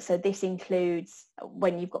 So this includes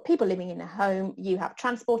when you've got people living in a home, you have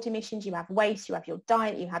transport emissions, you have waste, you have your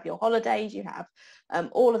diet, you have your holidays, you have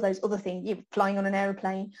all of those other things, you're flying on an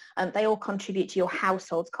aeroplane, they all contribute to your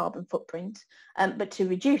household's carbon footprint. But to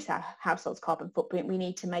reduce our household's carbon footprint, we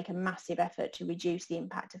need to make a massive effort to reduce the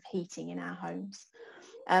impact of heating in our homes.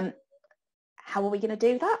 How are we going to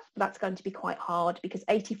do that? That's going to be quite hard because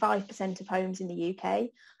 85% of homes in the UK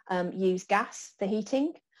use gas for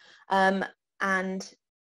heating. And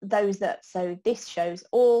those that, so this shows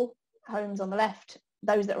all homes on the left,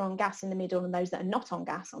 those that are on gas in the middle and those that are not on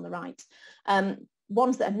gas on the right.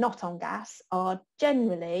 Ones that are not on gas are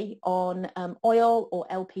generally on oil or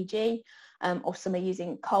LPG, or some are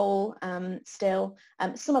using coal still.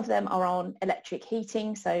 Some of them are on electric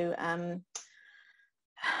heating, so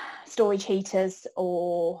storage heaters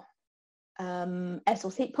or air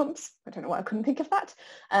source heat pumps. I don't know why I couldn't think of that.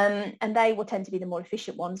 And they will tend to be the more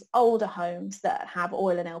efficient ones. Older homes that have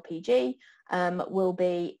oil and LPG will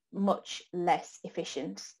be much less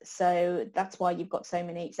efficient. So that's why you've got so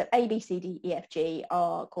many. So A, B, C, D, E, F, G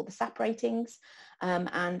are called the SAP ratings,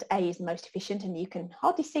 and A is the most efficient, and you can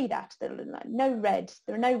hardly see that. There are no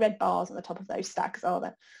red bars on the top of those stacks, are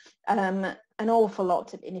there? An awful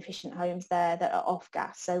lot of inefficient homes there that are off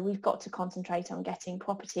gas. So we've got to concentrate on getting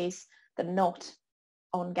properties that are not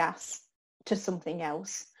on gas to something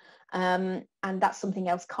else. And that something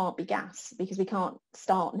else can't be gas, because we can't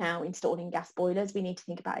start now installing gas boilers. We need to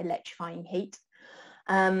think about electrifying heat.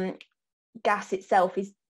 Gas itself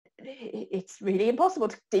it's really impossible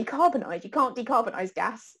to decarbonise. You can't decarbonise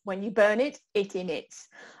gas. When you burn it, it emits.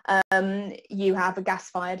 You have a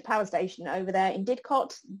gas-fired power station over there in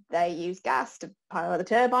Didcot. They use gas to power the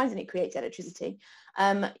turbines and it creates electricity.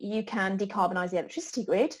 You can decarbonise the electricity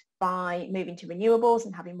grid by moving to renewables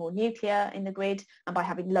and having more nuclear in the grid, and by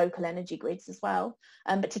having local energy grids as well.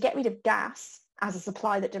 But to get rid of gas as a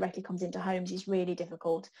supply that directly comes into homes is really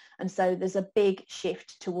difficult. And so there's a big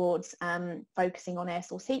shift towards focusing on air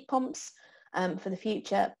source heat pumps for the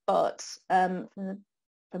future. But from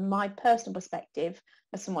my personal perspective,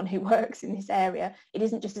 as someone who works in this area, it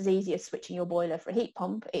isn't just as easy as switching your boiler for a heat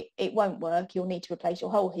pump. It won't work. You'll need to replace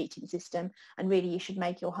your whole heating system, and really you should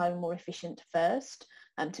make your home more efficient first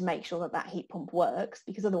to make sure that heat pump works,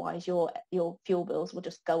 because otherwise your fuel bills will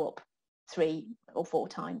just go up 3 or 4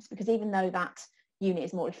 times, because even though that unit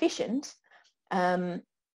is more efficient,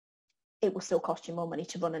 it will still cost you more money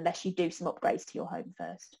to run unless you do some upgrades to your home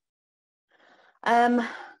first. I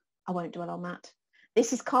won't dwell on that.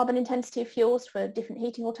 This is carbon intensity of fuels for different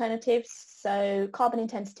heating alternatives. So carbon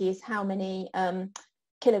intensity is how many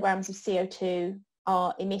kilograms of CO2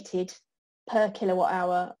 are emitted per kilowatt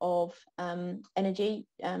hour of energy,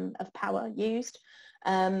 of power used,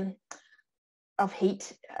 of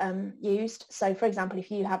heat used. So for example, if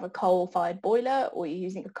you have a coal-fired boiler or you're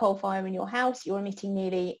using a coal fire in your house, you're emitting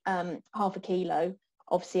nearly half a kilo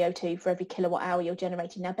of CO2 for every kilowatt hour you're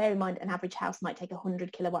generating. Now bear in mind, an average house might take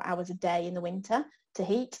 100 kilowatt hours a day in the winter to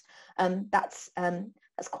heat. That's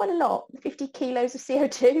quite a lot, 50 kilos of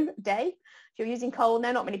CO2 a day. If you're using coal,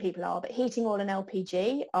 now not many people are, but heating oil and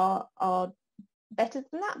LPG are better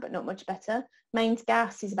than that, but not much better. Mains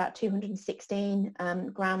gas is about 216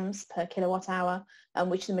 grams per kilowatt hour,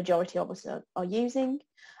 which the majority of us are using.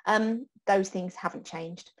 Those things haven't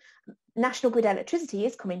changed. National grid electricity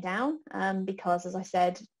is coming down because, as I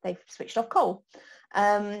said, they've switched off coal.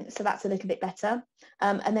 So that's a little bit better.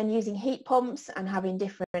 And then using heat pumps and having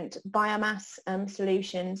different biomass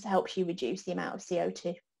solutions helps you reduce the amount of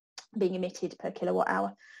CO2 being emitted per kilowatt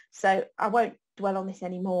hour. So I won't dwell on this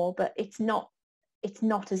anymore, but it's not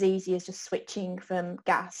as easy as just switching from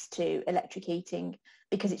gas to electric heating,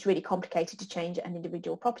 because it's really complicated to change at an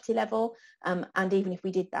individual property level. And even if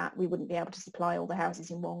we did that, we wouldn't be able to supply all the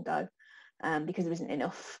houses in one go because there isn't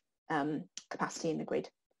enough capacity in the grid.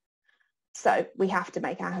 So we have to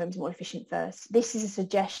make our homes more efficient first. This is a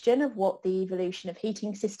suggestion of what the evolution of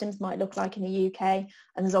heating systems might look like in the UK.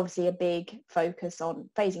 And there's obviously a big focus on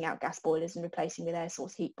phasing out gas boilers and replacing with air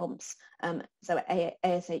source heat pumps. So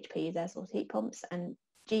ASHP is air source heat pumps and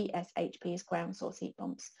GSHP is ground source heat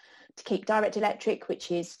pumps. To keep direct electric,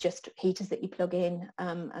 which is just heaters that you plug in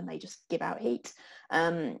and they just give out heat.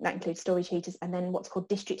 That includes storage heaters, and then what's called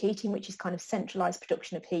district heating, which is kind of centralised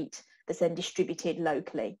production of heat that's then distributed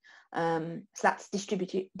locally. So that's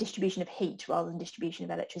distribution of heat rather than distribution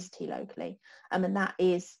of electricity locally. And that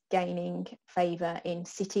is gaining favour in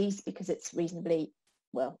cities because it's reasonably,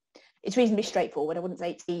 well, it's reasonably straightforward. I wouldn't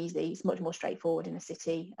say it's easy. It's much more straightforward in a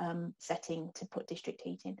city setting to put district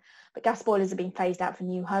heating. But gas boilers are being phased out for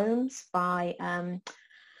new homes by, I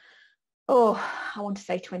want to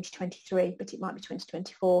say 2023, but it might be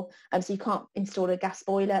 2024. So you can't install a gas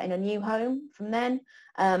boiler in a new home from then.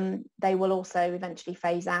 They will also eventually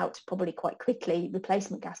phase out, probably quite quickly,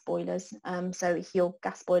 replacement gas boilers. So if your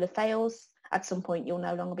gas boiler fails, at some point you'll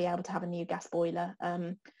no longer be able to have a new gas boiler.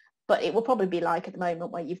 But it will probably be like at the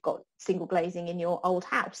moment where you've got single glazing in your old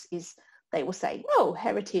house, is they will say, oh,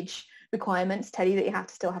 heritage requirements tell you that you have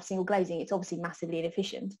to still have single glazing. It's obviously massively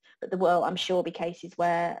inefficient, but there will, I'm sure, be cases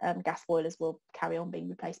where gas boilers will carry on being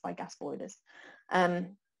replaced by gas boilers.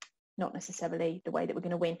 Not necessarily the way that we're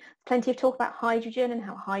going to win. Plenty of talk about hydrogen and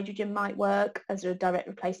how hydrogen might work as a direct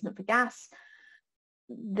replacement for gas.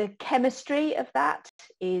 The chemistry of that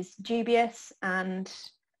is dubious, and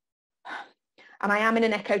I am in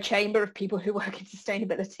an echo chamber of people who work in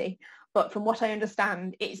sustainability, but from what I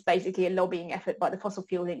understand, it's basically a lobbying effort by the fossil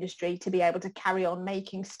fuel industry to be able to carry on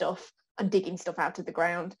making stuff and digging stuff out of the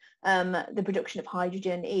ground. The production of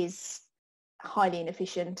hydrogen is highly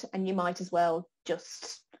inefficient, and you might as well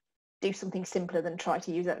just do something simpler than try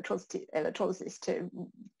to use electrolysis to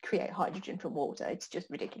create hydrogen from water. It's just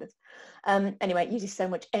ridiculous. Anyway, it uses so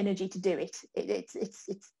much energy to do it.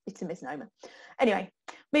 It's a misnomer. Anyway,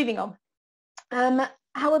 moving on.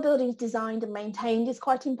 How a building is designed and maintained is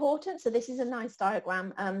quite important. So this is a nice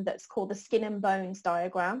diagram that's called the skin and bones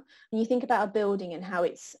diagram. When you think about a building and how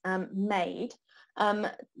it's made,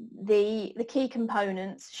 the key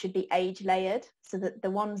components should be age layered, so that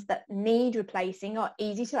the ones that need replacing are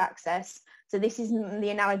easy to access. So this is the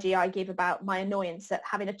analogy I give about my annoyance at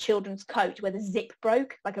having a children's coat where the zip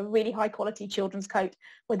broke, like a really high quality children's coat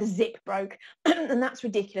where the zip broke. And that's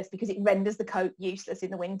ridiculous because it renders the coat useless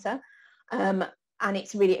in the winter. And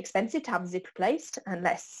it's really expensive to have the zip replaced,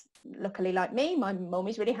 unless, luckily like me, my mum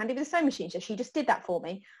is really handy with a sewing machine, so she just did that for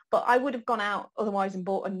me. But I would have gone out otherwise and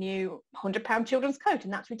bought a new £100 children's coat,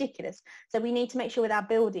 and that's ridiculous. So we need to make sure with our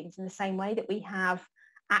buildings, in the same way that we have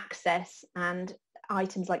access and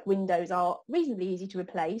items like windows are reasonably easy to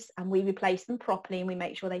replace, and we replace them properly and we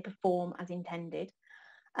make sure they perform as intended.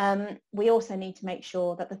 We also need to make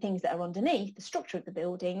sure that the things that are underneath the structure of the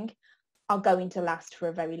building are going to last for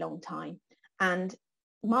a very long time. And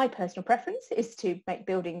my personal preference is to make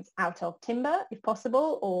buildings out of timber, if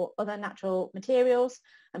possible, or other natural materials.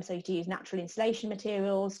 So to use natural insulation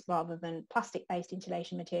materials rather than plastic-based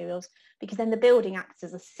insulation materials, because then the building acts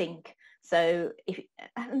as a sink. So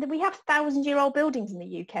and we have 1,000-year-old buildings in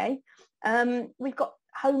the UK. We've got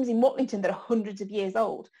homes in Watlington that are hundreds of years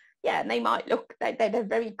old. Yeah, and they might look, they're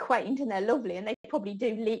very quaint and they're lovely, and they probably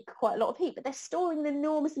do leak quite a lot of heat, but they're storing an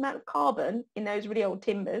enormous amount of carbon in those really old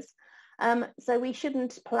timbers. So we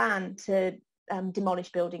shouldn't plan to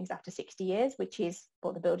demolish buildings after 60 years, which is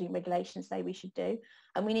what the building regulations say we should do.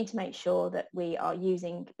 And we need to make sure that we are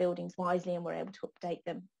using buildings wisely and we're able to update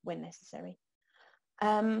them when necessary.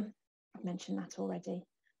 I mentioned that already.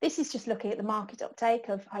 This is just looking at the market uptake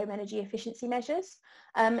of home energy efficiency measures.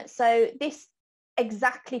 So this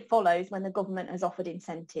exactly follows when the government has offered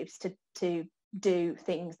incentives to do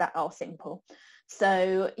things that are simple.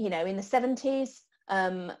 So, you know, in the 70s,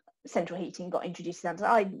 central heating got introduced. When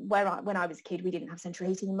I was a kid, we didn't have central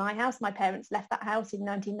heating in my house. My parents left that house in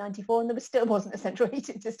 1994 and there still wasn't a central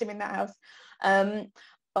heating system in that house.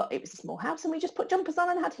 But it was a small house and we just put jumpers on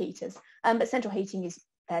and had heaters. But central heating is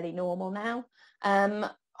fairly normal now.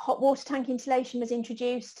 Hot water tank insulation was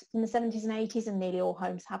introduced in the 70s and 80s, and nearly all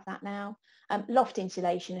homes have that now. Loft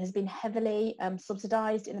insulation has been heavily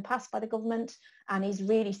subsidised in the past by the government and is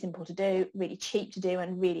really simple to do, really cheap to do,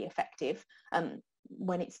 and really effective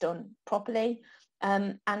when it's done properly.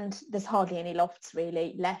 And there's hardly any lofts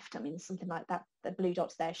really left. I mean, something like that, the blue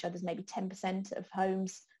dots there show there's maybe 10% of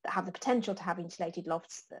homes that have the potential to have insulated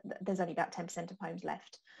lofts. There's only about 10% of homes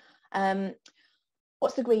left.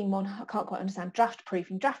 What's the green one? I can't quite understand. Draft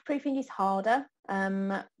proofing. Draft proofing is harder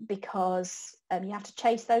because you have to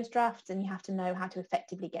chase those drafts and you have to know how to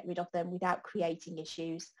effectively get rid of them without creating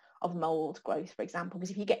issues of mould growth, for example.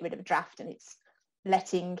 Because if you get rid of a draft and it's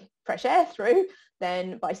letting fresh air through,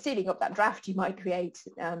 then by sealing up that draft you might create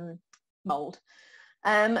mould.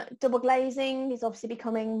 Double glazing is obviously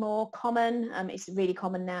becoming more common. It's really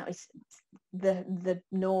common now. It's the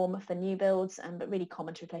norm for new builds, but really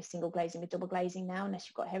common to replace single glazing with double glazing now, unless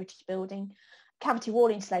you've got a heritage building. Cavity wall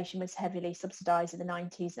insulation was heavily subsidised in the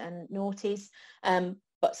 90s and noughties,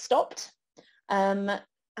 but stopped. And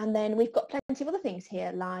then we've got plenty of other things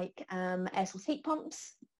here, like air source heat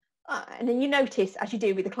pumps. And then you notice, as you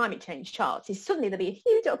do with the climate change charts, is suddenly there'll be a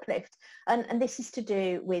huge uplift. And this is to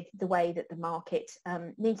do with the way that the market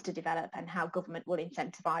needs to develop and how government will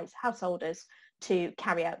incentivise householders to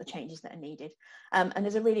carry out the changes that are needed. And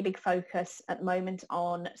there's a really big focus at the moment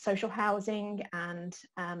on social housing and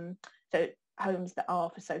so homes that are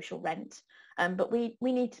for social rent. But we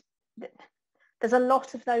need to, there's a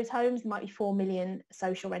lot of those homes. There might be 4 million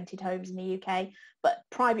social rented homes in the UK, but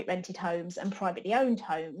private rented homes and privately owned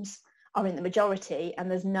homes are in the majority, and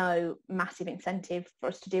there's no massive incentive for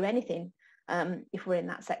us to do anything if we're in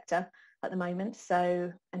that sector at the moment.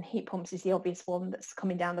 So, and heat pumps is the obvious one that's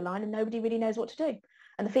coming down the line, and nobody really knows what to do.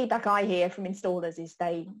 And the feedback I hear from installers is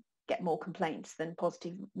they get more complaints than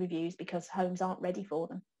positive reviews because homes aren't ready for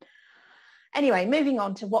them. Anyway, moving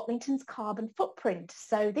on to Watlington's carbon footprint.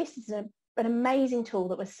 So this is an amazing tool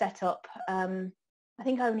that was set up, I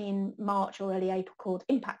think only in March or early April, called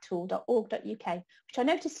impacttool.org.uk, which I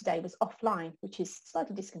noticed today was offline, which is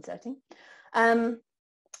slightly disconcerting.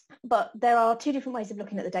 But there are two different ways of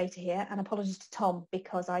looking at the data here, and apologies to Tom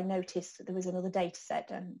because I noticed that there was another data set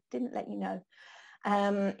and didn't let you know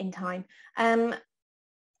in time.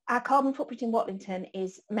 Our carbon footprint in Watlington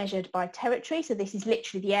is measured by territory, so this is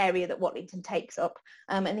literally the area that Watlington takes up,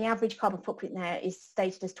 and the average carbon footprint there is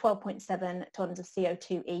stated as 12.7 tonnes of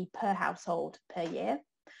CO2e per household per year,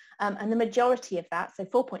 and the majority of that, so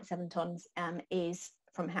 4.7 tonnes, is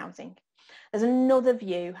from housing. There's another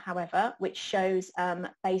view, however, which shows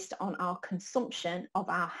based on our consumption of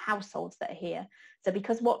our households that are here. So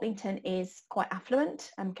because Watlington is quite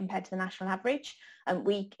affluent compared to the national average,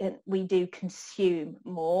 we do consume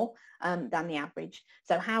more than the average.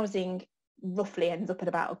 So housing roughly ends up at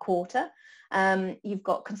about a quarter. You've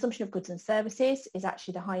got consumption of goods and services is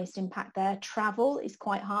actually the highest impact there. Travel is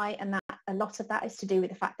quite high, and that a lot of that is to do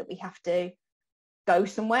with the fact that we have to go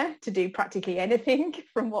somewhere to do practically anything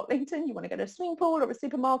from Watlington. You want to go to a swimming pool or a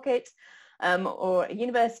supermarket or a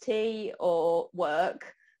university or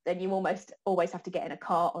work, then you almost always have to get in a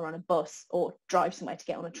car or on a bus or drive somewhere to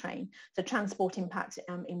get on a train. So transport impact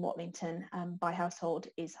in Watlington by household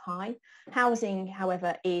is high. Housing,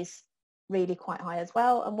 however, is really quite high as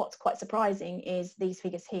well. And what's quite surprising is these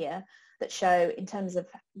figures here that show in terms of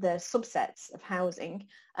the subsets of housing,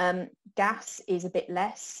 gas is a bit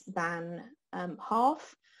less than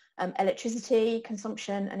half. Electricity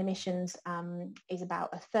consumption and emissions is about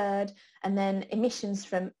a third, and then emissions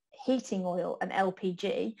from heating oil and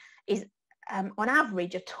LPG is on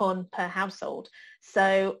average a tonne per household.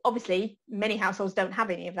 So obviously many households don't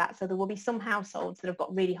have any of that, so there will be some households that have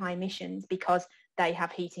got really high emissions because they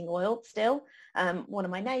have heating oil still. One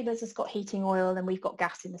of my neighbours has got heating oil and we've got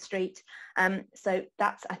gas in the street. So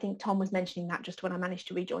that's, I think Tom was mentioning that just when I managed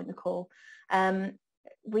to rejoin the call.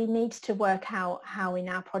 We need to work out how in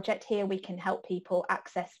our project here we can help people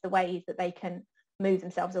access the ways that they can move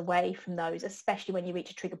themselves away from those, especially when you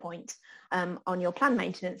reach a trigger point on your planned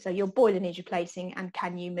maintenance. So your boiler needs replacing, and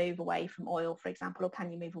can you move away from oil, for example, or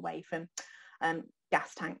can you move away from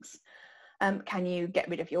gas tanks? Can you get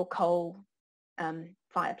rid of your coal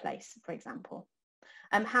fireplace, for example?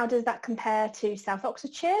 How does that compare to South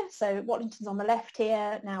Oxfordshire? So Watlington's on the left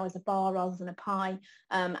here now as a bar rather than a pie,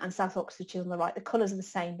 and South Oxfordshire on the right. The colours are the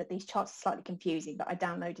same, but these charts are slightly confusing, but I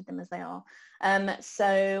downloaded them as they are.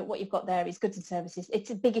 So what you've got there is goods and services. It's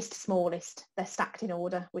the biggest to smallest. They're stacked in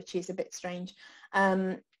order, which is a bit strange.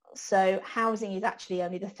 So housing is actually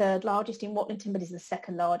only the third largest in Watlington, but is the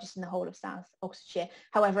second largest in the whole of South Oxfordshire.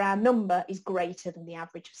 However, our number is greater than the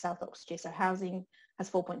average of South Oxfordshire. So housing has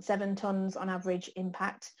 4.7 tonnes on average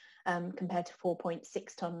impact compared to 4.6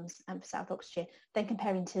 tonnes for South Oxfordshire. Then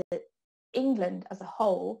comparing to England as a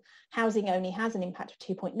whole, housing only has an impact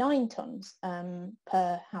of 2.9 tonnes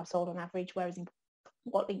per household on average, whereas in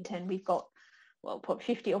Watlington we've got, well, probably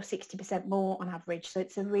 50 or 60% more on average. So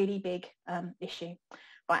it's a really big issue.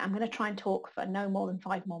 Right, I'm going to try and talk for no more than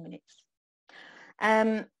 5 more minutes.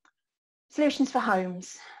 Solutions for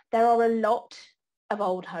homes. There are a lot of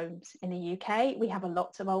old homes in the UK. We have a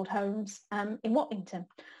lot of old homes in Watlington.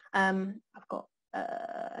 I've got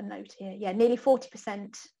a note here. Yeah, nearly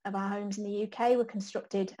 40% of our homes in the UK were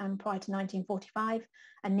constructed prior to 1945,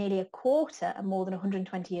 and nearly a quarter are more than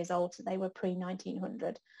 120 years old, so they were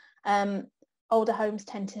pre-1900. Older homes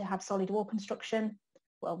tend to have solid wall construction,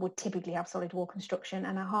 well, would typically have solid wall construction,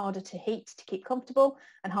 and are harder to heat to keep comfortable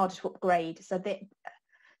and harder to upgrade. So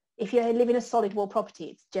if you live in a solid wall property,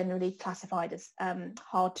 it's generally classified as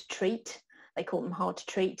hard to treat. They call them hard to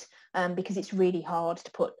treat because it's really hard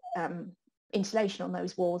to put insulation on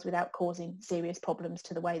those walls without causing serious problems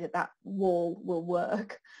to the way that that wall will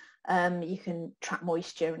work. You can trap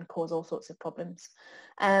moisture and cause all sorts of problems.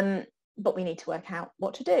 but we need to work out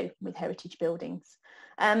what to do with heritage buildings.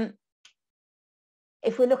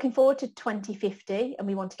 If we're looking forward to 2050 and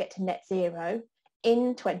we want to get to net zero,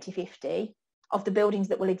 in 2050, of the buildings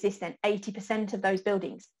that will exist then, 80% of those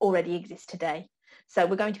buildings already exist today. So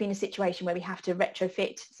we're going to be in a situation where we have to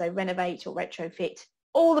retrofit, so renovate or retrofit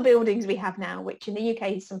all the buildings we have now, which in the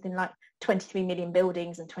UK is something like 23 million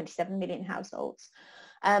buildings and 27 million households.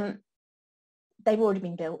 They've already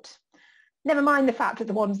been built. Never mind the fact that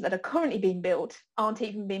the ones that are currently being built aren't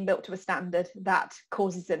even being built to a standard that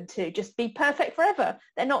causes them to just be perfect forever.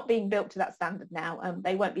 They're not being built to that standard now.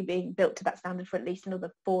 They won't be being built to that standard for at least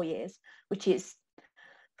another 4 years, which is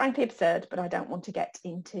frankly absurd, but I don't want to get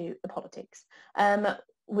into the politics.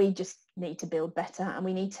 We just need to build better, and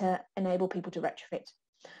we need to enable people to retrofit.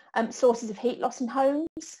 Sources of heat loss in homes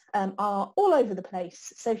are all over the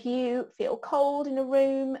place. So if you feel cold in a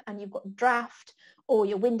room and you've got draft, or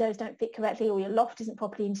your windows don't fit correctly, or your loft isn't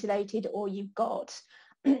properly insulated, or you've got,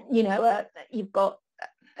 you've got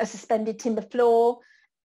a suspended timber floor,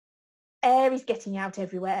 air is getting out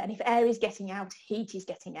everywhere. And if air is getting out, heat is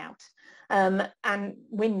getting out. And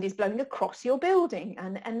wind is blowing across your building,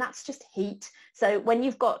 and that's just heat. So when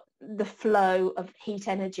you've got the flow of heat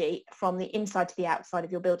energy from the inside to the outside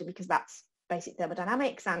of your building, because that's basic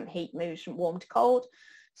thermodynamics, and heat moves from warm to cold.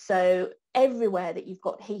 So everywhere that you've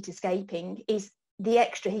got heat escaping is the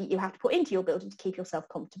extra heat you have to put into your building to keep yourself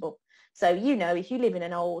comfortable. So, if you live in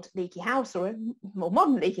an old leaky house or a more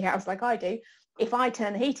modern leaky house like I do, if I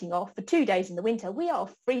turn the heating off for 2 days in the winter, we are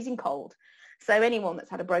freezing cold. So anyone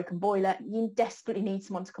that's had a broken boiler, you desperately need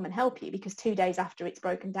someone to come and help you, because 2 days after it's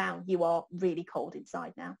broken down, you are really cold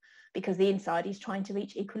inside now, because the inside is trying to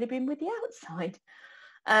reach equilibrium with the outside.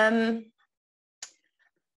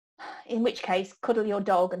 In which case, cuddle your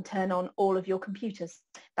dog and turn on all of your computers.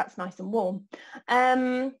 That's nice and warm.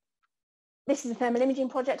 This is a thermal imaging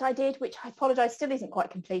project I did, which I apologise still isn't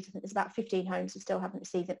quite complete. I think there's about 15 homes who still haven't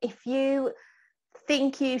received them. If you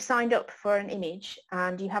think you signed up for an image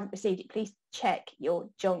and you haven't received it, please check your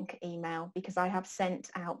junk email, because I have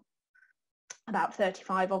sent out about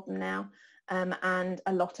 35 of them now, and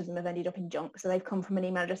a lot of them have ended up in junk. So they've come from an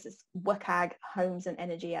email address that's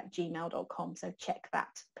wcaghomesandenergy@gmail.com. So check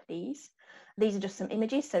that, please. These are just some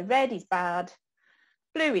images. So red is bad,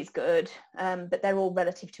 blue is good, but they're all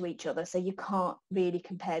relative to each other, so you can't really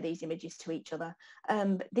compare these images to each other.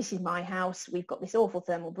 But this is my house. We've got this awful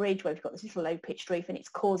thermal bridge where we've got this little low-pitched roof, and it's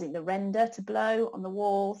causing the render to blow on the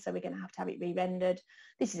wall, so we're going to have it re-rendered.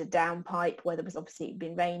 This is a downpipe where there was obviously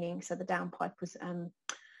been raining, so the downpipe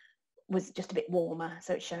was just a bit warmer,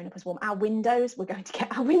 so it's showing up as warm. Our windows, we're going to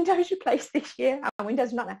get our windows replaced this year. Our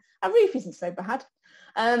windows are not there. Our roof isn't so bad,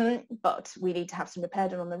 but we need to have some repair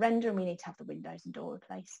done on the render, and we need to have the windows and door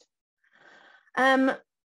replaced.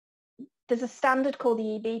 There's a standard called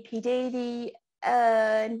the EBPD, the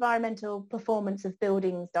Environmental Performance of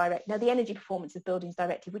Buildings Directive. No, the Energy Performance of Buildings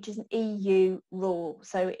Directive, which is an EU rule,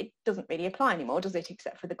 so it doesn't really apply anymore, does it?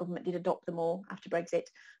 Except for the government did adopt them all after Brexit.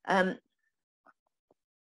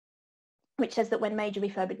 Which says that when major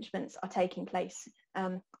refurbishments are taking place,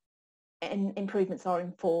 and improvements are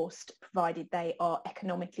enforced, provided they are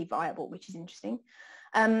economically viable, which is interesting.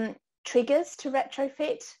 Triggers to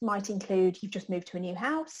retrofit might include you've just moved to a new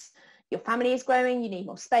house, your family is growing, you need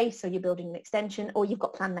more space, so you're building an extension, or you've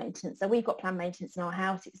got planned maintenance. So we've got planned maintenance in our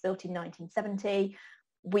house. It was built in 1970.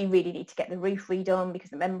 We really need to get the roof redone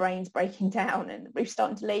because the membrane's breaking down and the roof's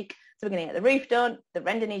starting to leak. So we're going to get the roof done, the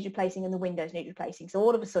render needs replacing, and the windows need replacing. So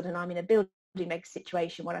all of a sudden I'm in a building reg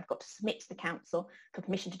situation where I've got to submit to the council for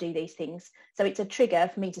permission to do these things. So it's a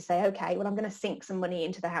trigger for me to say, okay, well, I'm going to sink some money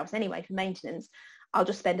into the house anyway for maintenance. I'll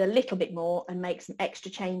just spend a little bit more and make some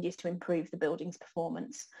extra changes to improve the building's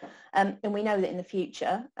performance. And we know that in the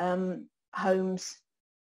future, homes,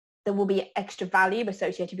 there will be extra value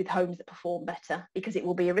associated with homes that perform better, because it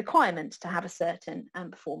will be a requirement to have a certain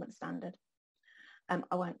performance standard.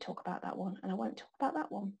 I won't talk about that one, and I won't talk about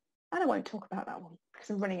that one, and I won't talk about that one, because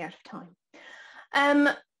I'm running out of time.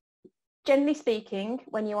 Generally speaking,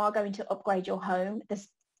 when you are going to upgrade your home, there's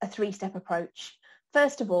a three-step approach.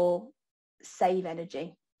 First of all, save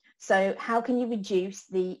energy. So how can you reduce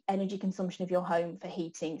the energy consumption of your home for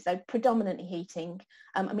heating? So predominantly heating.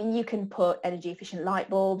 I mean, you can put energy efficient light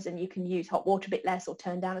bulbs, and you can use hot water a bit less or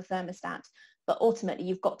turn down a thermostat. But ultimately,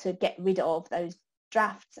 you've got to get rid of those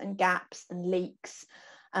drafts and gaps and leaks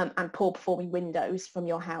and poor performing windows from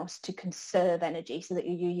your house to conserve energy, so that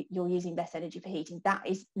you're using less energy for heating. That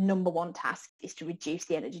is number one task, is to reduce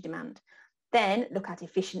the energy demand. Then look at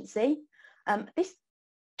efficiency. This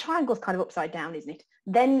triangle's kind of upside down, isn't it?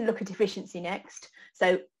 Then look at efficiency next.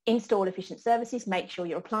 So install efficient services, make sure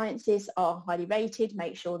your appliances are highly rated,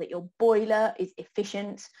 make sure that your boiler is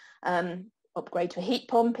efficient, upgrade to a heat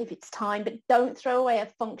pump if it's time, but don't throw away a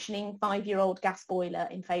functioning 5-year-old gas boiler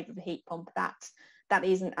in favour of a heat pump. That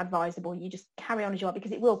isn't advisable. You just carry on as you are,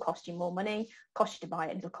 because it will cost you more money, cost you to buy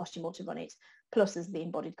it, and it'll cost you more to run it, plus there's the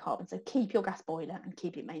embodied carbon. So keep your gas boiler and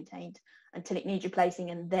keep it maintained until it needs replacing,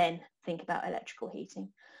 and then think about electrical heating.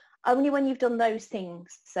 Only when you've done those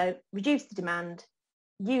things, so reduce the demand,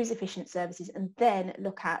 use efficient services, and then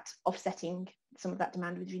look at offsetting some of that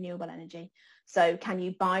demand with renewable energy. So can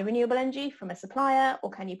you buy renewable energy from a supplier, or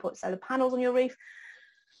can you put solar panels on your roof?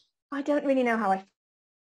 I don't really know how I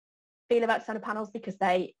feel about solar panels, because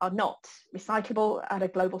they are not recyclable at a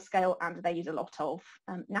global scale, and they use a lot of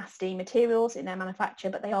nasty materials in their manufacture,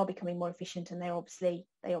 but they are becoming more efficient, and they obviously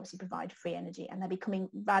provide free energy, and they're becoming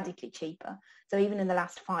radically cheaper. So even in the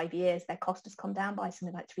last 5 years, their cost has come down by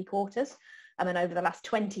something like 3/4. And then over the last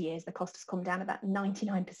 20 years, the cost has come down about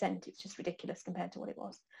 99%. It's just ridiculous compared to what it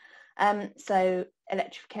was. So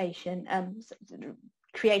electrification,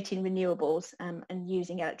 creating renewables and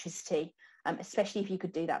using electricity, especially if you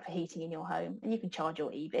could do that for heating in your home, and you can charge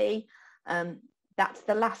your EV. That's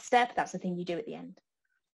the last step. That's the thing you do at the end.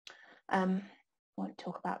 I won't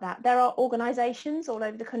talk about that. There are organisations all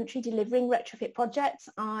over the country delivering retrofit projects.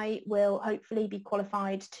 I will hopefully be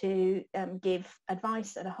qualified to give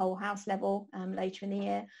advice at a whole house level later in the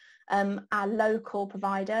year. Our local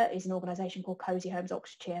provider is an organisation called Cosy Homes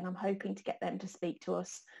Oxfordshire, and I'm hoping to get them to speak to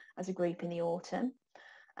us as a group in the autumn.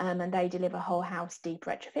 And they deliver whole house deep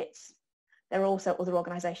retrofits. There are also other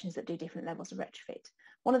organisations that do different levels of retrofit.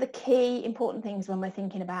 One of the key important things when we're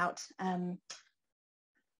thinking about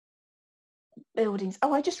buildings.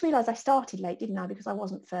 Oh, I just realised I started late, didn't I? Because I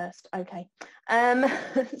wasn't first. Okay.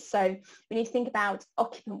 So we need to think about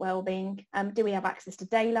occupant wellbeing. Do we have access to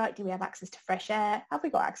daylight? Do we have access to fresh air? Have we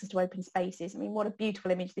got access to open spaces? I mean, what a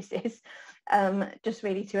beautiful image this is. Just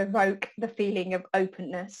really to evoke the feeling of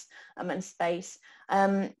openness and space.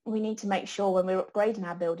 We need to make sure when we're upgrading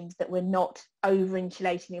our buildings that we're not over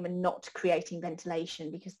insulating them and not creating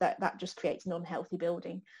ventilation, because that just creates an unhealthy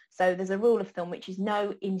building. So there's a rule of thumb which is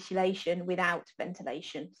no insulation without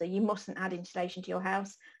ventilation. So you mustn't add insulation to your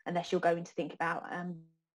house unless you're going to think about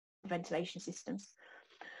ventilation systems.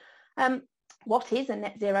 What is a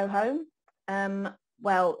net zero home?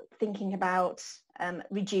 Well, thinking about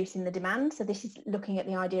reducing the demand. So this is looking at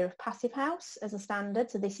the idea of passive house as a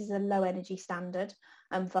standard. So this is a low energy standard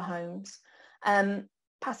for homes.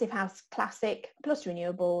 Passive house classic plus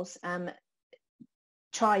renewables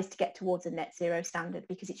tries to get towards a net zero standard,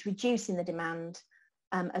 because it's reducing the demand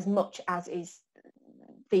as much as is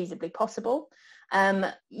feasibly possible.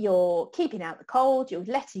 You're keeping out the cold, you're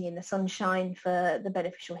letting in the sunshine for the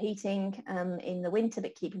beneficial heating in the winter,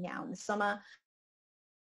 but keeping it out in the summer.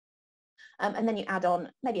 And then you add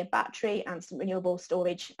on maybe a battery and some renewable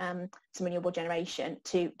storage, some renewable generation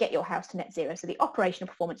to get your house to net zero. So the operational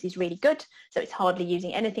performance is really good. So it's hardly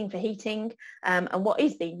using anything for heating. And what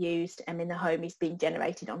is being used in the home is being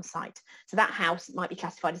generated on site. So that house might be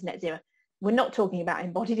classified as net zero. We're not talking about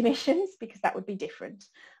embodied emissions, because that would be different.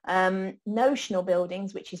 Notional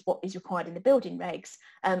buildings, which is what is required in the building regs,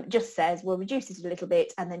 just says we'll reduce it a little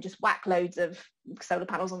bit and then just whack loads of solar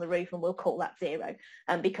panels on the roof and we'll call that zero,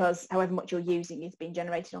 because however much you're using is being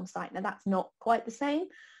generated on site. Now that's not quite the same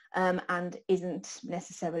and isn't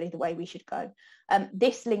necessarily the way we should go.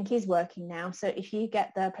 This link is working now, so if you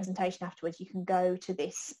get the presentation afterwards, you can go to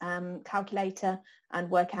this calculator and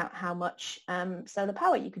work out how much solar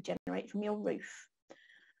power you could generate from your roof.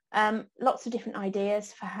 Lots of different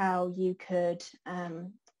ideas for how you could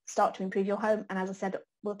start to improve your home, and as I said,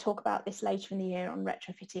 we'll talk about this later in the year on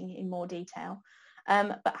retrofitting in more detail.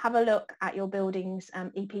 But have a look at your building's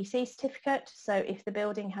EPC certificate. So if the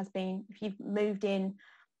building has been, if you've moved in,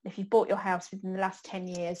 if you've bought your house within the last 10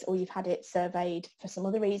 years, or you've had it surveyed for some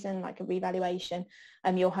other reason, like a revaluation,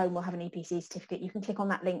 your home will have an EPC certificate. You can click on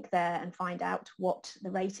that link there and find out what the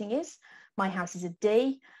rating is. My house is a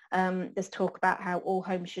D. There's talk about how all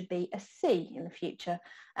homes should be a C in the future.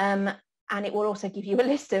 And it will also give you a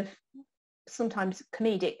list of sometimes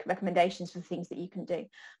comedic recommendations for things that you can do.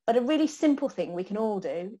 But a really simple thing we can all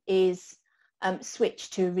do is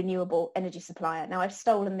switch to a renewable energy supplier. Now I've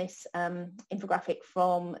stolen this infographic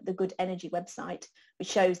from the Good Energy website, which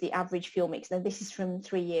shows the average fuel mix. Now this is from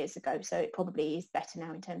 3 years ago, so it probably is better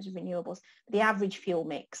now in terms of renewables. But the average fuel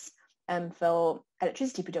mix for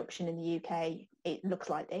electricity production in the UK, it looks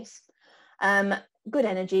like this. Good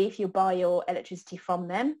Energy, if you buy your electricity from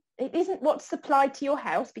them, it isn't what's supplied to your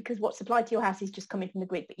house, because what's supplied to your house is just coming from the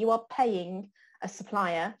grid, but you are paying a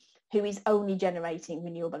supplier who is only generating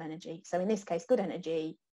renewable energy. So in this case, Good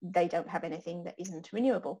Energy, they don't have anything that isn't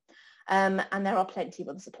renewable. And there are plenty of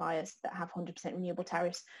other suppliers that have 100% renewable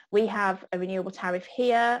tariffs. We have a renewable tariff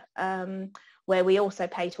here where we also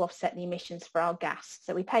pay to offset the emissions for our gas.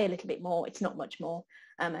 So we pay a little bit more, it's not much more,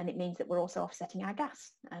 and it means that we're also offsetting our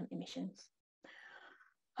gas emissions.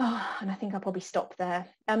 Oh, and I think I'll probably stop there.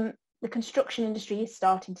 The construction industry is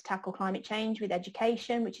starting to tackle climate change with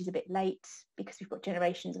education, which is a bit late because we've got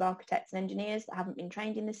generations of architects and engineers that haven't been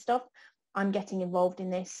trained in this stuff. I'm getting involved in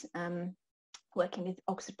this, working with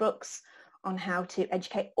Oxford Brookes on how to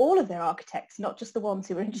educate all of their architects, not just the ones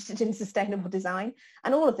who are interested in sustainable design,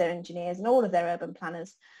 and all of their engineers and all of their urban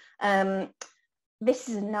planners. This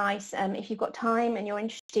is a nice, if you've got time and you're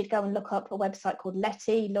interested, go and look up a website called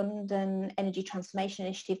LETI, London Energy Transformation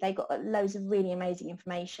Initiative. They've got loads of really amazing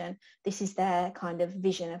information. This is their kind of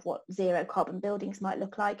vision of what zero carbon buildings might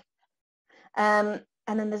look like.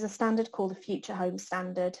 And then there's a standard called the Future Home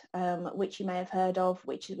Standard, which you may have heard of,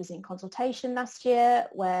 which was in consultation last year,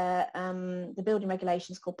 where the building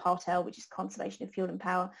regulations called Part L, which is conservation of fuel and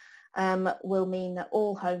power, will mean that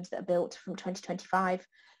all homes that are built from 2025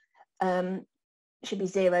 should be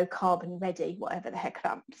zero carbon ready, whatever the heck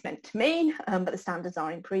that's meant to mean, but the standards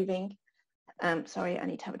are improving. Sorry, I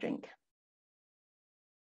need to have a drink.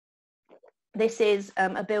 This is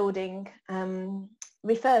a building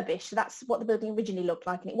refurbished. So that's what the building originally looked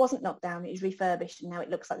like, and it wasn't knocked down, it was refurbished, and now it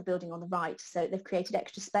looks like the building on the right. So they've created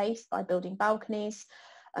extra space by building balconies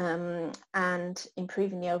and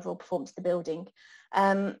improving the overall performance of the building.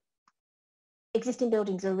 Existing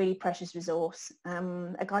buildings are a really precious resource.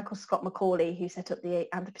 A guy called Scott Macaulay, who set up the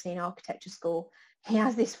Anthropocene Architecture School, he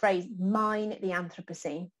has this phrase, mine the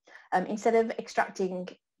Anthropocene. Instead of extracting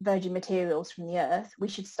virgin materials from the earth, we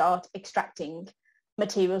should start extracting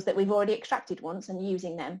materials that we've already extracted once and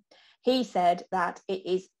using them. He said that it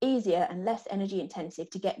is easier and less energy intensive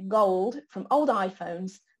to get gold from old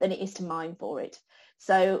iPhones than it is to mine for it.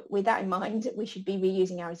 So with that in mind, we should be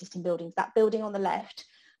reusing our existing buildings. That building on the left,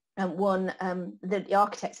 the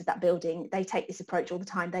architects of that building, they take this approach all the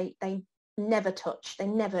time. They never touch, they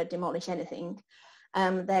never demolish anything.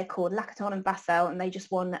 They're called Lacaton and Vassell, and they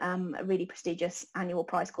just won a really prestigious annual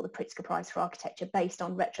prize called the Pritzker Prize for Architecture based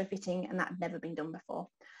on retrofitting, and that had never been done before.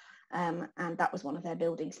 And that was one of their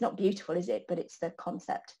buildings. Not beautiful, is it? But it's the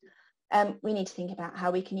concept. We need to think about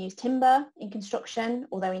how we can use timber in construction,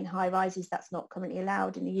 although in high rises that's not currently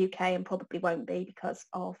allowed in the UK and probably won't be because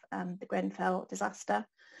of the Grenfell disaster.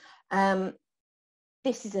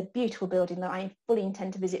 This is a beautiful building that I fully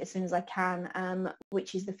intend to visit as soon as I can,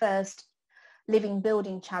 which is the first Living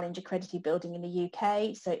Building Challenge accredited building in the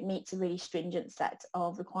UK. So it meets a really stringent set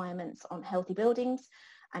of requirements on healthy buildings,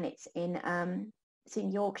 and it's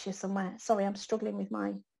in Yorkshire somewhere. Sorry, I'm struggling with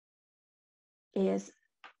my ears.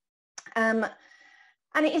 And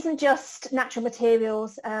it isn't just natural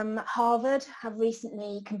materials. Harvard have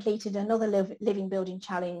recently completed another Living Building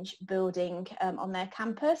Challenge building on their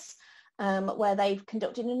campus, where they've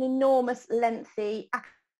conducted an enormous, lengthy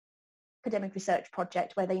academic research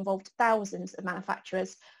project where they involved thousands of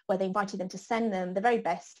manufacturers, where they invited them to send them the very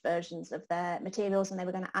best versions of their materials, and they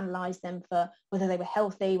were going to analyse them for whether they were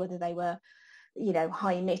healthy, whether they were, you know,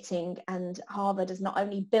 high emitting. And Harvard has not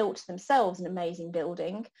only built themselves an amazing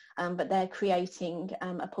building, but they're creating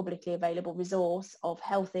a publicly available resource of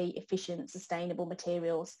healthy, efficient, sustainable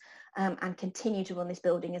materials, and continue to run this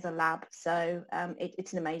building as a lab. So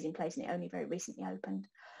it's an amazing place, and it only very recently opened.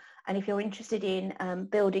 And if you're interested in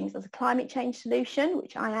buildings as a climate change solution,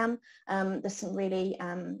 which I am, there's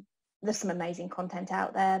some amazing content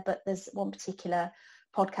out there, but there's one particular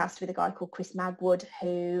podcast with a guy called Chris Magwood,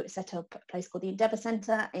 who set up a place called the Endeavour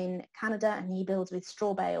Centre in Canada, and he builds with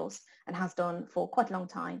straw bales and has done for quite a long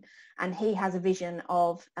time. And he has a vision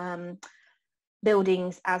of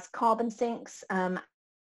buildings as carbon sinks and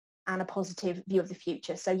a positive view of the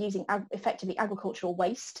future. So using effectively agricultural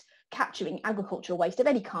waste, capturing agricultural waste of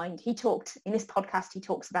any kind. He talked in this podcast, he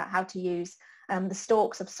talks about how to use the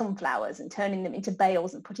stalks of sunflowers and turning them into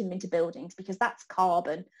bales and putting them into buildings, because that's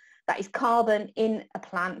carbon. That is carbon in a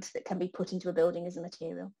plant that can be put into a building as a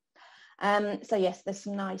material. So yes, there's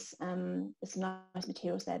some nice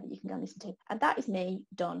materials there that you can go and listen to. And that is me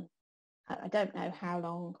done. I don't know how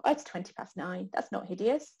long. Oh, it's 9:20. That's not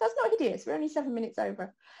hideous. That's not hideous. We're only 7 minutes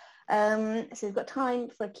over. So we've got time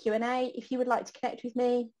for a Q&A. If you would like to connect with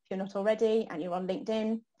me, if you're not already and you're on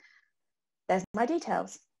LinkedIn, there's my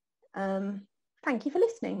details. Thank you for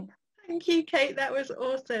listening. Thank you, Kate. That was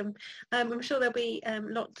awesome. I'm sure there'll be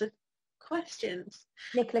lots of questions.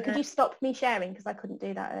 Nicola, could you stop me sharing, because I couldn't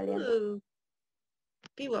do that earlier? Ooh,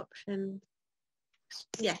 view options.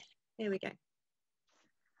 Yes, here we go.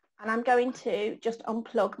 And I'm going to just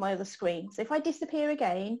unplug my other screen. So if I disappear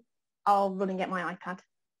again, I'll run and get my iPad.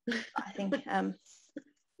 I think...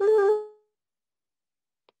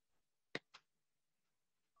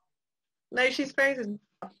 No, she's frozen.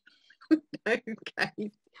 Okay.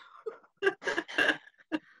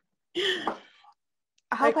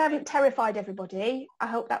 I hope I haven't terrified everybody. I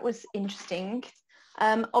hope that was interesting.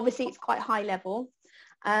 Obviously, it's quite high level.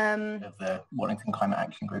 Of the Watlington Climate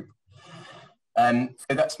Action Group. So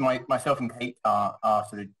that's myself and Kate are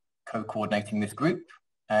sort of co-coordinating this group.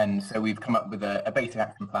 And so we've come up with a basic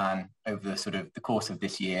action plan over the course of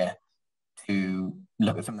this year to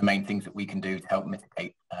look at some of the main things that we can do to help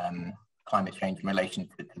mitigate climate change in relation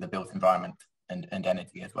to the built environment and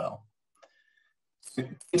energy as well. So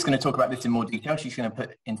Kate's going to talk about this in more detail. She's going to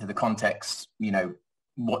put into the context, you know,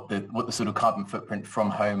 what the sort of carbon footprint from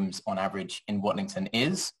homes on average in Watlington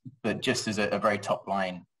is. But just as a very top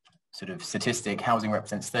line sort of statistic, housing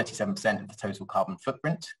represents 37% of the total carbon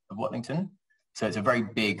footprint of Watlington. So it's a very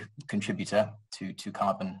big contributor to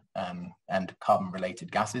carbon and carbon-related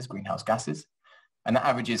gases, greenhouse gases. And that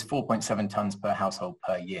averages 4.7 tonnes per household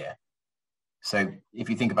per year. So if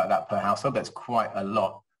you think about that per household, that's quite a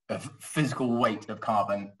lot of physical weight of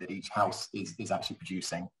carbon that each house is actually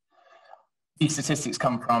producing. These statistics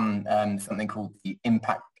come from something called the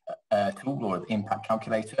impact tool, or the impact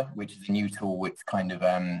calculator, which is a new tool which kind of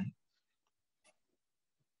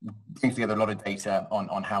brings together a lot of data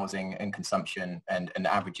on housing and consumption and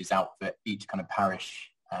averages out for each kind of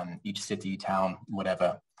parish, each city, town,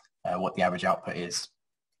 whatever, what the average output is.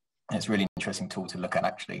 And it's a really interesting tool to look at,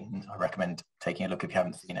 actually. And I recommend taking a look if you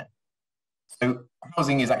haven't seen it. So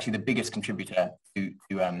housing is actually the biggest contributor to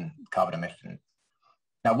carbon emissions.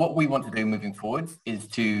 Now, what we want to do moving forward is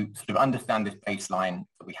to sort of understand this baseline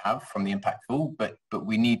that we have from the impact tool, but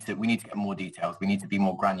we need to get more details. We need to be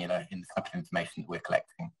more granular in the type of information that we're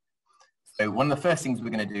collecting. So one of the first things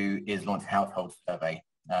we're going to do is launch a household survey.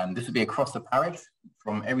 This will be across the parish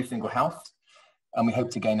from every single house, and we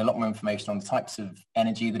hope to gain a lot more information on the types of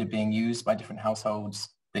energy that are being used by different households,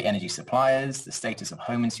 the energy suppliers, the status of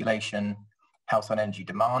home insulation, household energy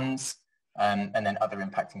demands, and then other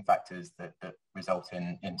impacting factors that result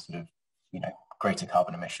in sort of, you know, greater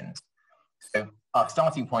carbon emissions. So our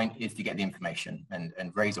starting point is to get the information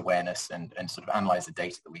and raise awareness and sort of analyze the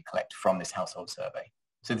data that we collect from this household survey.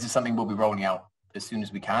 So this is something we'll be rolling out as soon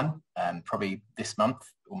as we can, probably this month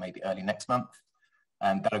or maybe early next month.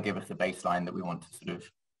 And that'll give us a baseline that we want to sort of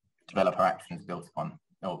develop our actions built upon,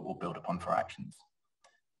 or build upon for our actions.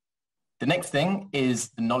 The next thing is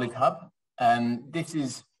the Knowledge Hub. This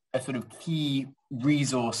is a sort of key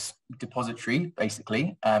resource depository,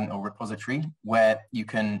 basically, or repository, where you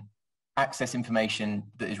can access information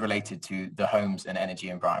that is related to the homes and energy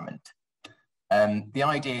environment. The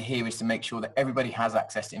idea here is to make sure that everybody has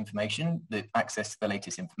access to information, that access to the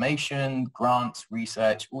latest information, grants,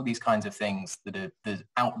 research, all these kinds of things that are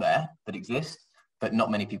out there that exist, but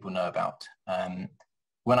not many people know about.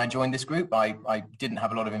 When I joined this group, I didn't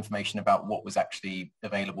have a lot of information about what was actually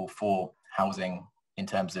available for housing in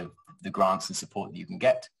terms of the grants and support that you can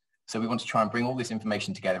get. So we want to try and bring all this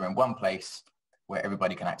information together in one place where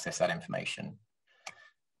everybody can access that information.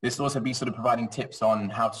 This will also be sort of providing tips on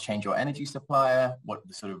how to change your energy supplier, what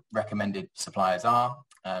the sort of recommended suppliers are,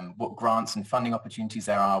 what grants and funding opportunities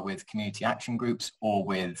there are with community action groups or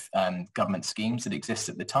with government schemes that exist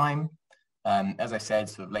at the time. As I said,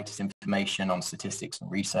 sort of latest information on statistics and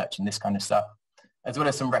research and this kind of stuff, as well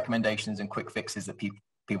as some recommendations and quick fixes that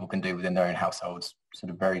people can do within their own households. Sort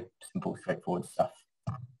of very simple, straightforward stuff.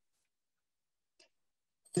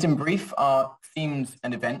 Just in brief, our themes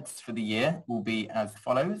and events for the year will be as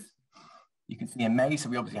follows. You can see in May, so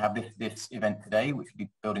we obviously have this event today, which will be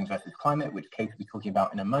Buildings versus Climate, which Kate will be talking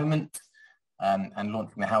about in a moment, and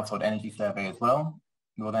launching the Household Energy Survey as well.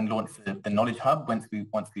 We will then launch the Knowledge Hub once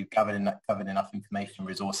we've gathered enough information and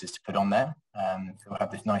resources to put on there. So we'll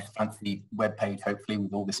have this nice fancy web page, hopefully,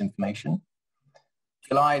 with all this information.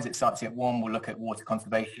 July, as it starts to get warm, we'll look at water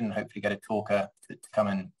conservation and hopefully get a talker to come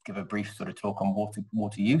and give a brief sort of talk on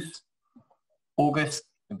water use. August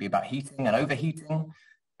will be about heating and overheating.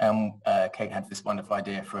 Kate had this wonderful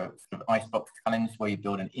idea for a sort of icebox challenge where you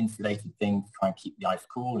build an insulated thing to try and keep the ice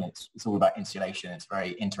cool. And it's all about insulation. It's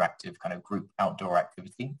very interactive kind of group outdoor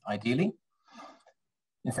activity, ideally.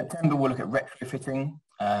 In September, we'll look at retrofitting,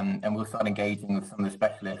 and we'll start engaging with some of the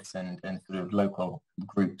specialists and sort of local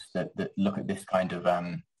groups that look at this kind of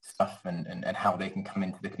stuff and how they can come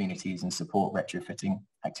into the communities and support retrofitting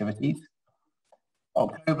activities.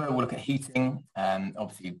 October, we'll look at heating.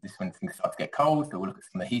 Obviously, this is when things start to get cold, so we'll look at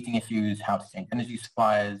some of the heating issues, how to change energy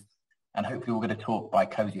suppliers, And hopefully we'll get a talk by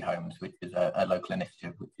Cozy Homes, which is a local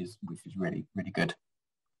initiative, which is really, really good.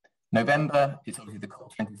 November is obviously the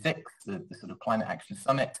COP26, the sort of Climate Action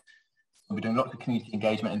Summit. We're doing lots of community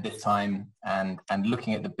engagement at this time and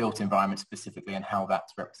looking at the built environment specifically and how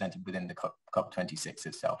that's represented within the COP26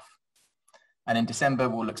 itself. And in December,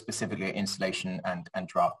 we'll look specifically at installation and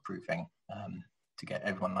draft proofing to get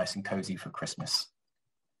everyone nice and cozy for Christmas.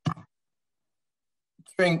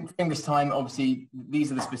 During this time, obviously,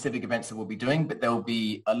 these are the specific events that we'll be doing, but there will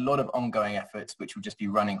be a lot of ongoing efforts which will just be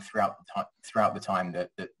running throughout the time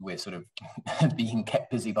that we're sort of being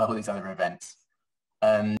kept busy by all these other events.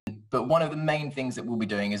 But one of the main things that we'll be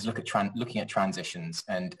doing is looking at transitions,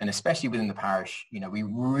 and especially within the parish, we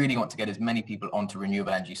really want to get as many people onto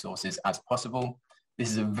renewable energy sources as possible.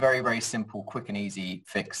 This is a very, very simple, quick and easy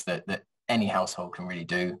fix that any household can really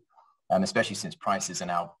do, especially since prices are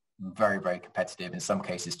now very, very competitive, in some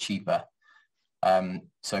cases cheaper.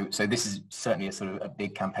 So this is certainly a sort of a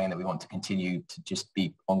big campaign that we want to continue to just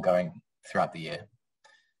be ongoing throughout the year.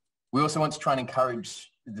 We also want to try and encourage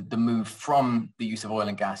the move from the use of oil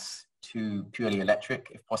and gas to purely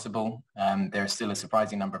electric, if possible. There are still a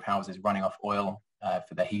surprising number of houses running off oil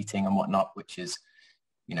for their heating and whatnot, which is,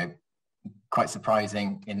 quite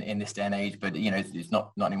surprising in this day and age. But it's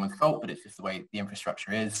not anyone's fault, but it's just the way the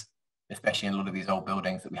infrastructure is, especially in a lot of these old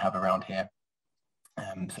buildings that we have around here.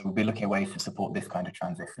 So we'll be looking at ways to support this kind of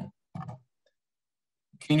transition.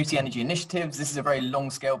 Community energy initiatives. This is a very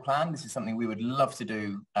long scale plan. This is something we would love to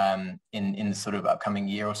do in the sort of upcoming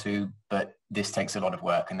year or two, but this takes a lot of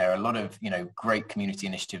work. And there are a lot of, great community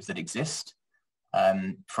initiatives that exist,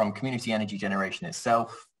 from community energy generation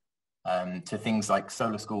itself, to things like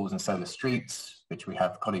solar schools and solar streets, which we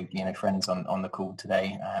have colleagues, friends on the call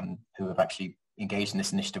today who have actually engaged in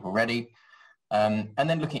this initiative already. And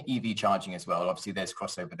then looking at EV charging as well. Obviously there's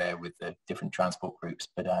crossover there with the different transport groups,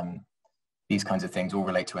 but these kinds of things all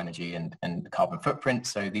relate to energy and carbon footprint.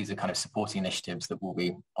 So these are kind of supporting initiatives that will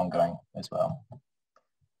be ongoing as well.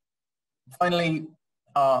 Finally,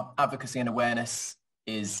 our advocacy and awareness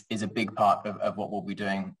is a big part of what we'll be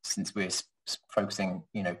doing, since we're focusing,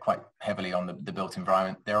 quite heavily on the built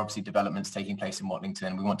environment. There are obviously developments taking place in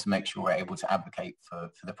Watlington. We want to make sure we're able to advocate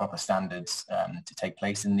for the proper standards to take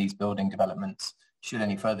place in these building developments. Should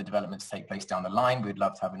any further developments take place down the line, we'd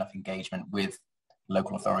love to have enough engagement with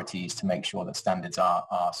local authorities to make sure that standards are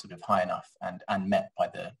sort of high enough and met by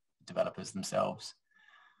the developers themselves.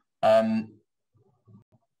 On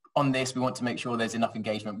this, we want to make sure there's enough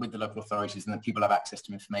engagement with the local authorities and that people have access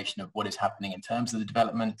to information of what is happening in terms of the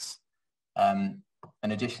developments. And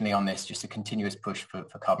additionally on this, just a continuous push for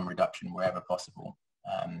carbon reduction wherever possible,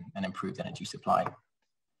 and improved energy supply.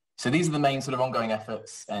 So these are the main sort of ongoing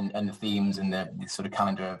efforts and the themes and the sort of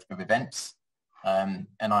calendar of events. And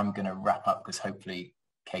I'm going to wrap up because hopefully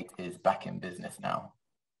Kate is back in business now.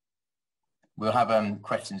 We'll have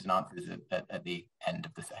questions and answers at the end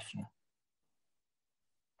of the session.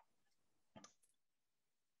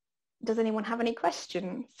 Does anyone have any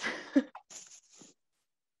questions? Yay,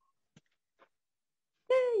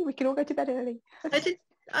 we can all go to bed early.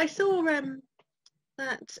 I saw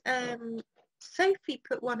that Sophie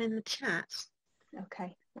put one in the chat.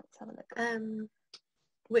 Okay, let's have a look.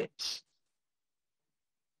 Which,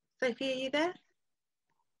 Sophie, are you there?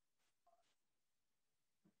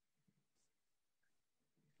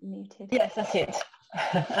 Muted. Yes, that's it. I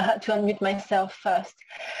had to unmute myself first.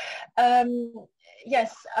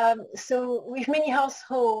 Yes, so with many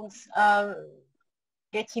households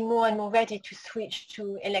getting more and more ready to switch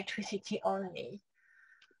to electricity only,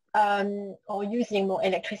 or using more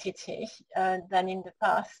electricity than in the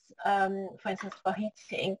past, for instance, for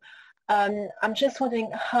heating. I'm just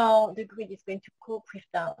wondering how the grid is going to cope with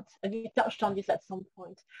that. You touched on this at some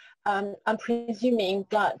point. I'm presuming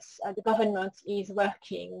that the government is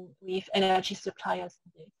working with energy suppliers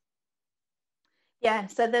today. Yeah,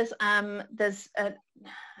 so there's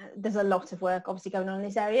a lot of work obviously going on in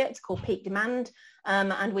this area. It's called peak demand,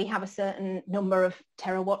 and we have a certain number of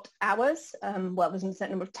terawatt hours. Well, there's a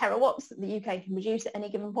certain number of terawatts that the UK can produce at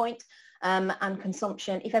any given point, and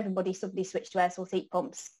consumption. If everybody suddenly switched to air source heat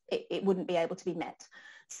pumps, it wouldn't be able to be met.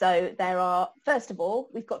 So there are, first of all,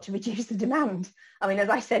 we've got to reduce the demand. I mean, as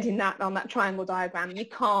I said on that triangle diagram, you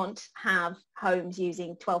can't have homes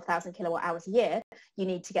using 12,000 kilowatt hours a year. You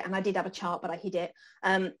need to get, and I did have a chart, but I hid it.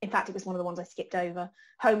 In fact, it was one of the ones I skipped over.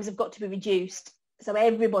 Homes have got to be reduced. So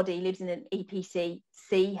everybody lives in an EPC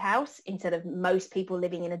C house instead of most people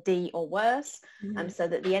living in a D or worse. So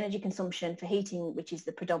that the energy consumption for heating, which is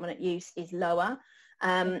the predominant use, is lower.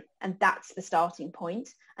 And that's the starting point,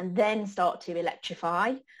 and then start to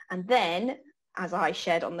electrify, and then, as I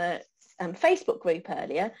shared on the Facebook group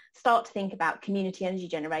earlier, start to think about community energy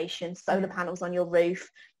generation, solar panels on your roof.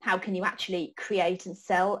 How can you actually create and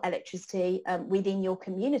sell electricity within your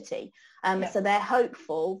community? So they're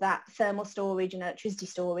hopeful that thermal storage and electricity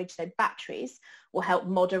storage, so batteries, will help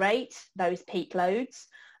moderate those peak loads,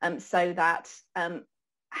 so that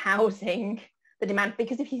housing, the demand,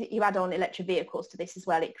 because if you add on electric vehicles to this as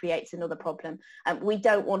well, it creates another problem. We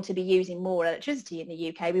don't want to be using more electricity in the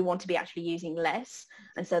UK. We want to be actually using less.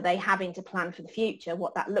 And so they having to plan for the future,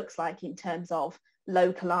 what that looks like in terms of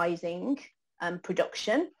localising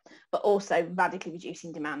production, but also radically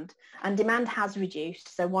reducing demand. And demand has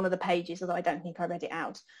reduced. So one of the pages, although I don't think I read it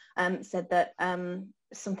out, said that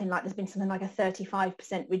there's been something like a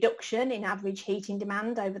 35% reduction in average heating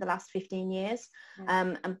demand over the last 15 years.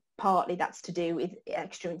 And partly that's to do with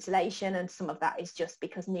extra insulation, and some of that is just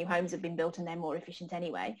because new homes have been built and they're more efficient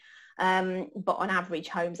anyway. But on average,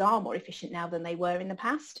 homes are more efficient now than they were in the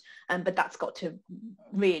past, but that's got to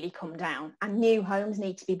really come down. And new homes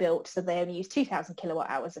need to be built so they only use 2,000 kilowatt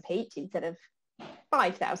hours of heat instead of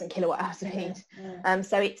 5,000 kilowatt hours of heat.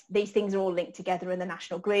 So these things are all linked together, and the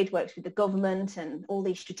national grid works with the government and all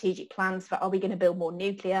these strategic plans for, are we going to build more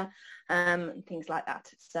nuclear, and things like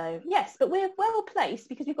that. So yes, but we're well placed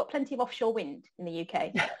because we've got plenty of offshore wind in the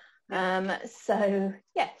UK. So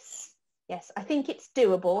yes, I think it's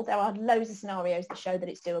doable. There are loads of scenarios that show that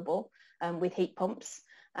it's doable with heat pumps,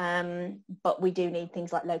 but we do need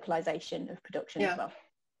things like localization of production as well.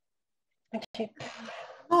 Okay.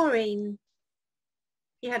 Maureen.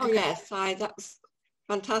 Yes, that's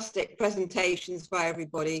fantastic presentations by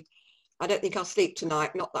everybody. I don't think I'll sleep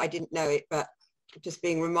tonight, not that I didn't know it, but just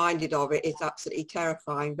being reminded of it is absolutely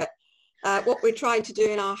terrifying. But what we're trying to do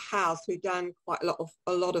in our house, we've done quite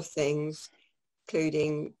a lot of things,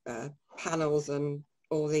 including panels and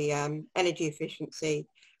all the energy efficiency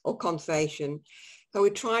or conservation. So we're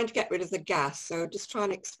trying to get rid of the gas. So just trying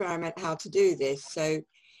to experiment how to do this. So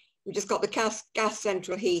we just got the gas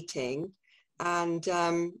central heating and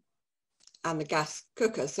the gas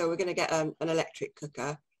cooker. So we're going to get an electric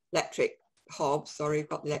hob. Sorry, we've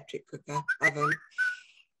got the electric cooker oven,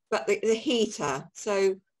 but the heater.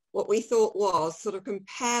 So what we thought was sort of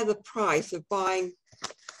compare the price of buying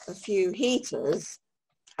a few heaters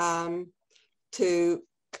to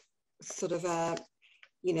sort of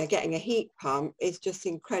getting a heat pump is just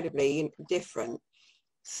incredibly different.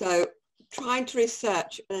 So trying to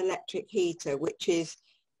research an electric heater which is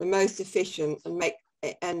the most efficient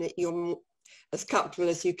and you're as comfortable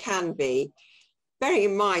as you can be. Bearing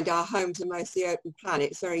in mind our homes are mostly open plan,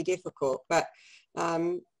 it's very difficult, but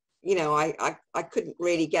I couldn't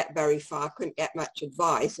really get very far, I couldn't get much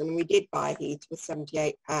advice, and we did buy a heater for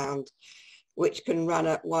 £78, which can run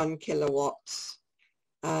at 1 kilowatt.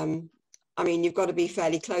 I mean, you've got to be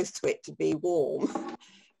fairly close to it to be warm,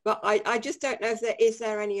 but I just don't know if is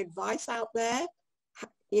there any advice out there.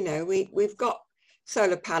 We've got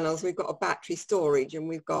solar panels, we've got a battery storage, and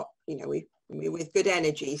we've got, we with good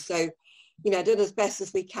energy. So, done as best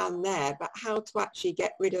as we can there, but how to actually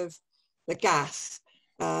get rid of the gas.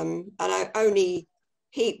 And I only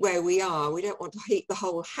heat where we are. We don't want to heat the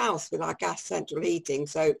whole house with our gas central heating.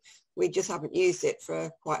 So we just haven't used it for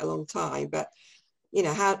quite a long time. But,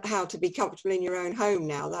 how to be comfortable in your own home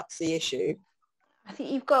now, that's the issue. I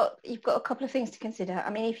think you've got a couple of things to consider.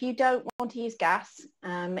 I mean, if you don't want to use gas,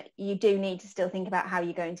 you do need to still think about how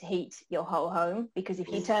you're going to heat your whole home, because if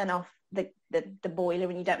you turn off the boiler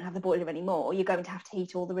and you don't have the boiler anymore, you're going to have to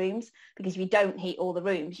heat all the rooms, because if you don't heat all the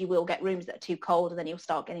rooms, you will get rooms that are too cold, and then you'll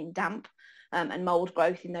start getting damp and mold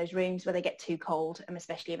growth in those rooms where they get too cold, and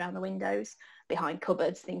especially around the windows, behind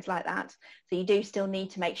cupboards, things like that. So you do still need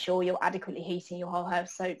to make sure you're adequately heating your whole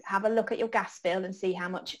house. So have a look at your gas bill and see how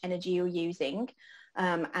much energy you're using.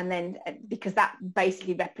 And then, because that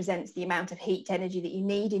basically represents the amount of heat energy that you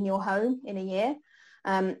need in your home in a year.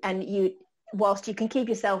 And whilst you can keep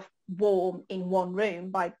yourself warm in one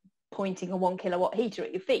room by pointing a 1 kilowatt heater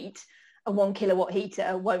at your feet, a 1 kilowatt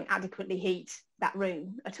heater won't adequately heat that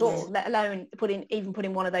room at all, let alone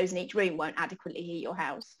putting one of those in each room won't adequately heat your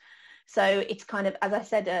house. So it's kind of, as I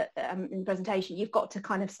said in the presentation, you've got to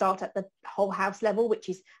kind of start at the whole house level, which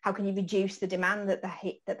is how can you reduce the demand that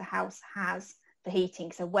the house has for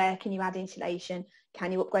heating. So where can you add insulation?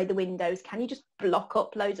 Can you upgrade the windows? Can you just block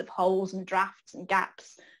up loads of holes and drafts and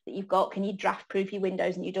gaps that you've got? Can you draft proof your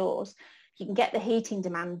windows and your doors? If you can get the heating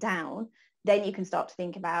demand down, then you can start to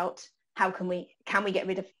think about can we get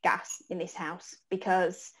rid of gas in this house?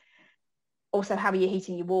 Because also, how are you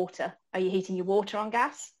heating your water? Are you heating your water on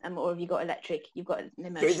gas, or have you got electric? You've got an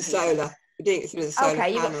immersion through the solar. We're doing it through the solar.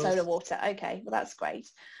 Okay, panels. you've got solar water. Okay, well that's great.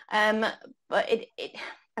 But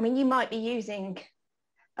I mean, you might be using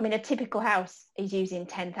I mean, a typical house is using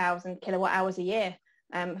 10,000 kilowatt hours a year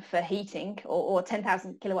for heating, or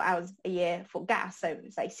 10,000 kilowatt hours a year for gas. So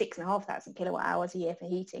say 6,500 kilowatt hours a year for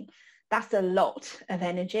heating. That's a lot of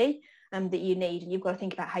energy that you need, and you've got to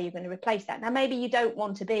think about how you're going to replace that. Now, maybe you don't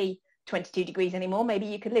want to be 22 degrees anymore. Maybe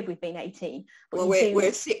you could live with being 18. Well,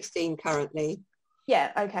 we're 16 currently.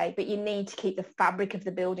 Yeah, okay, but you need to keep the fabric of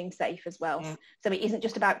the building safe as well. Yeah. So it isn't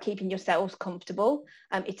just about keeping yourselves comfortable.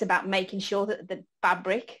 It's about making sure that the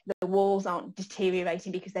fabric, the walls aren't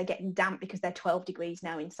deteriorating because they're getting damp because they're 12 degrees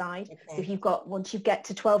now inside. Okay. So if you've got, once you get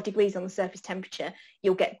to 12 degrees on the surface temperature,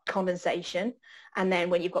 you'll get condensation. And then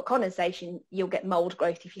when you've got condensation, you'll get mold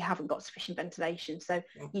growth if you haven't got sufficient ventilation. So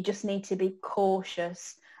you just need to be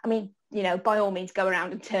cautious. I mean, you know, by all means, go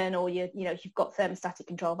around and turn all your, you know, if you've got thermostatic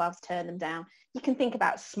control valves, turn them down. You can think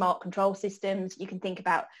about smart control systems. You can think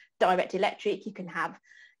about direct electric. You can have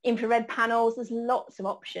infrared panels. There's lots of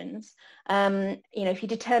options. You know, if you're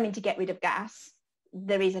determined to get rid of gas,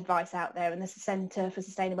 there is advice out there. And there's a Centre for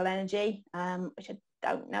Sustainable Energy, which I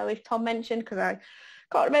don't know if Tom mentioned because I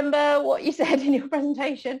can't remember what you said in your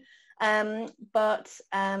presentation.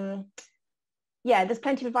 Yeah, there's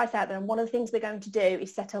plenty of advice out there. And one of the things we're going to do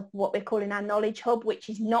is set up what we're calling our knowledge hub, which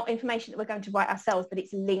is not information that we're going to write ourselves, but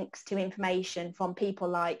it's links to information from people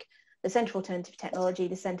like the Centre for Alternative Technology,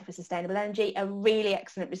 the Centre for Sustainable Energy, a really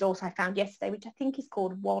excellent resource I found yesterday, which I think is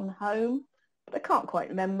called One Home, but I can't quite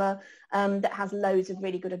remember, that has loads of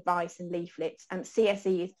really good advice and leaflets. And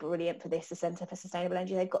CSE is brilliant for this, the Centre for Sustainable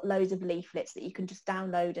Energy. They've got loads of leaflets that you can just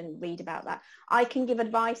download and read about that. I can give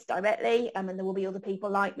advice directly, and there will be other people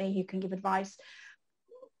like me who can give advice.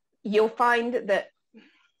 You'll find that,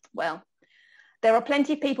 well, there are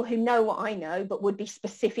plenty of people who know what I know, but would be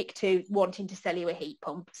specific to wanting to sell you a heat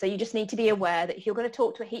pump. So you just need to be aware that if you're going to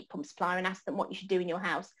talk to a heat pump supplier and ask them what you should do in your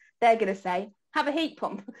house, they're going to say, have a heat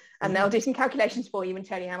pump, and they'll do some calculations for you and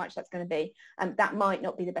tell you how much that's going to be. And that might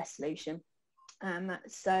not be the best solution.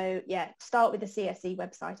 So yeah, start with the CSE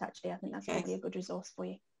website. Actually, I think that's probably a good resource for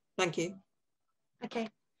you. Thank you. Okay,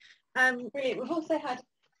 brilliant. We've also had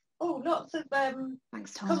lots of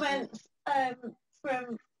thanks, Tom. Comments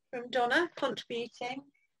from Donna contributing.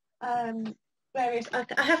 Various. I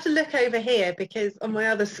have to look over here because on my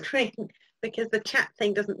other screen, because the chat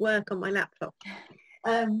thing doesn't work on my laptop.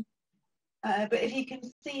 But if you can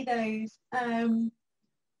see those,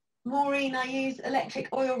 Maureen, I use electric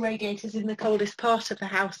oil radiators in the coldest part of the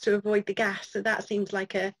house to avoid the gas. So that seems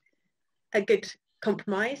like a good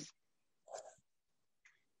compromise.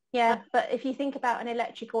 Yeah, but if you think about an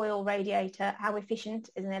electric oil radiator, how efficient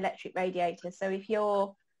is an electric radiator? So if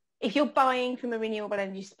you're buying from a renewable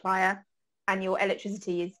energy supplier and your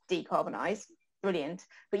electricity is decarbonised, brilliant,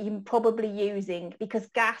 but you're probably using, because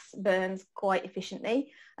gas burns quite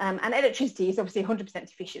efficiently, and electricity is obviously 100%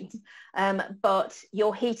 efficient, but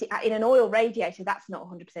you're heating in an oil radiator, that's not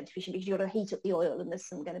 100% efficient because you've got to heat up the oil and there's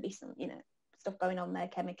going to be some, you know, stuff going on there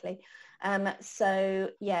chemically. So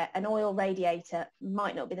yeah, an oil radiator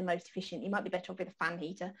might not be the most efficient. You might be better off with a fan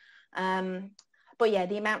heater. But yeah,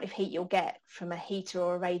 the amount of heat you'll get from a heater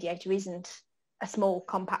or a radiator isn't, a small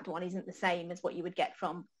compact one isn't the same as what you would get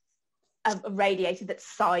from a radiator that's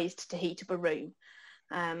sized to heat up a room.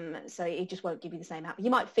 So it just won't give you the same output.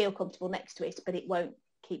 You might feel comfortable next to it, but it won't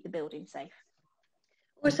keep the building safe.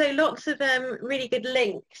 Also, lots of really good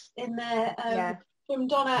links in there from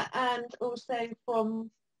Donna and also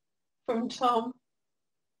from Tom.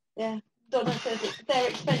 Yeah, Donna says they're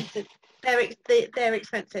expensive. They're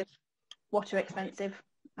expensive. What are expensive?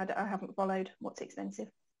 I haven't followed. What's expensive?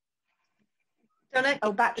 Donna?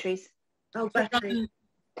 Oh, batteries. Oh, batteries.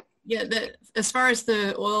 Yeah, as far as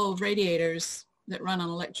the oil radiators that run on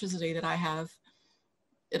electricity that I have,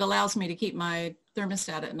 it allows me to keep my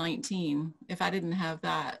thermostat at 19. If I didn't have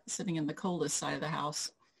that sitting in the coldest side of the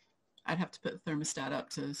house, I'd have to put the thermostat up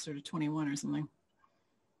to sort of 21 or something.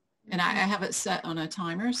 And I have it set on a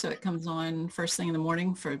timer, so it comes on first thing in the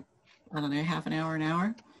morning for, I don't know, half an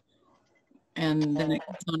hour. And then it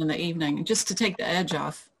comes on in the evening, just to take the edge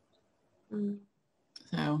off.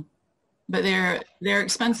 So, but they're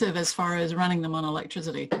expensive as far as running them on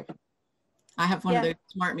electricity. I have one of those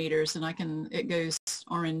smart meters, and it goes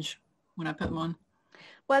orange when I put them on.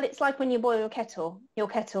 Well, it's like when you boil your kettle. Your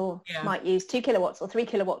kettle might use 2 kilowatts or 3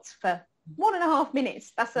 kilowatts for 1.5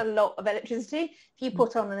 minutes. That's a lot of electricity. If you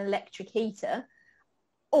put on an electric heater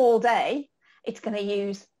all day, it's going to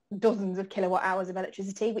use dozens of kilowatt hours of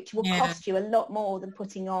electricity, which will cost you a lot more than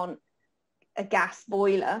putting on a gas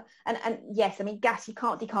boiler. And yes, I mean, gas, you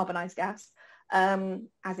can't decarbonise gas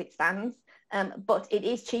as it stands. but it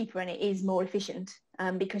is cheaper and it is more efficient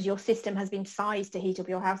because your system has been sized to heat up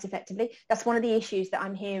your house effectively. That's one of the issues that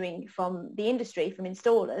I'm hearing from the industry, from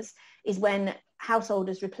installers, is when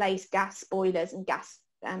householders replace gas boilers and gas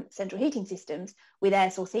central heating systems with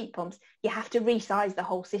air source heat pumps, you have to resize the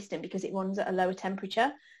whole system because it runs at a lower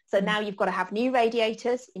temperature. So now you've got to have new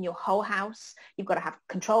radiators in your whole house. You've got to have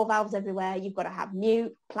control valves everywhere. You've got to have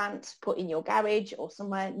new plant put in your garage or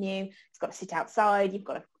somewhere new. It's got to sit outside. You've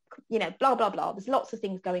got to, you know, blah, blah, blah. There's lots of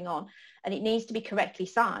things going on and it needs to be correctly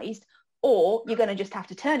sized, or you're going to just have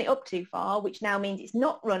to turn it up too far, which now means it's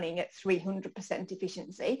not running at 300%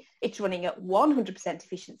 efficiency. It's running at 100%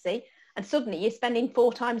 efficiency. And suddenly you're spending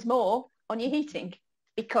 4 times more on your heating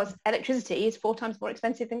because electricity is 4 times more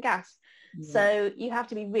expensive than gas. Yeah. So you have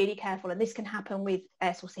to be really careful. And this can happen with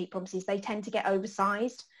air source heat pumps. Is they tend to get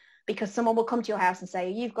oversized because someone will come to your house and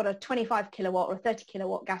say, you've got a 25 kilowatt or a 30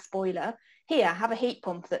 kilowatt gas boiler. Here, have a heat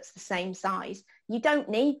pump that's the same size. You don't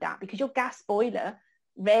need that because your gas boiler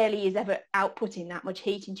rarely is ever outputting that much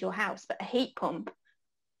heat into your house. But a heat pump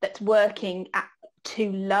that's working at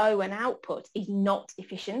too low an output is not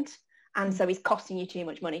efficient. And so it's costing you too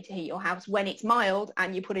much money to heat your house when it's mild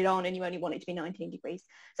and you put it on and you only want it to be 19 degrees.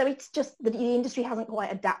 So it's just that the industry hasn't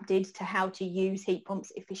quite adapted to how to use heat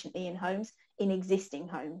pumps efficiently in homes, in existing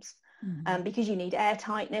homes, because you need air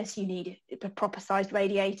tightness, you need proper sized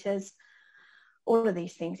radiators, all of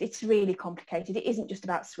these things. It's really complicated. It isn't just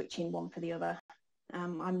about switching one for the other.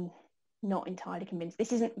 I'm not entirely convinced.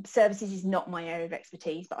 Services is not my area of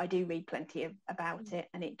expertise, but I do read plenty about it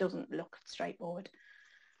and it doesn't look straightforward.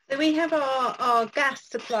 So we have our gas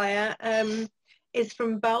supplier is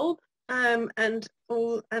from Bulb, and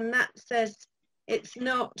that says it's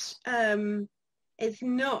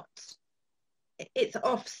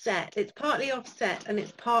offset. It's partly offset and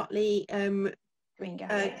it's partly green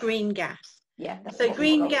gas. Green gas. Yeah. So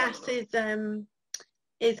green gas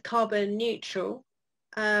is carbon neutral,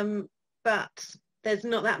 but there's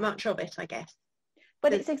not that much of it, I guess.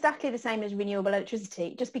 But it's exactly the same as renewable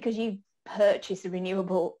electricity. Just because you purchase a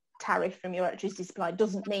renewable tariff from your electricity supply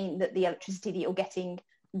doesn't mean that the electricity that you're getting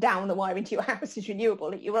down the wire into your house is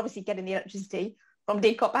renewable. You're obviously getting the electricity from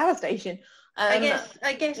Didcot power station. I guess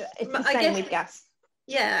it's the same with gas.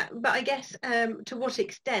 Yeah, but I guess to what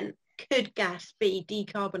extent could gas be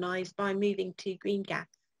decarbonised by moving to green gas?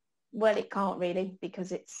 Well, it can't really,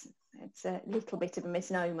 because it's a little bit of a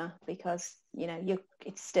misnomer, because you know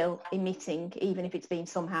it's still emitting, even if it's been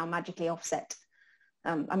somehow magically offset.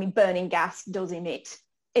 I mean, burning gas does emit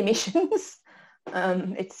emissions.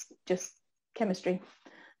 It's just chemistry.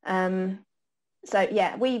 So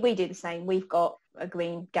yeah, we do the same. We've got a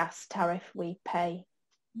green gas tariff. We pay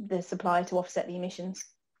the supplier to offset the emissions.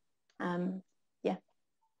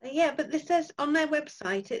 Yeah, but this says on their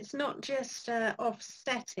website, it's not just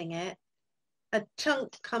offsetting it. A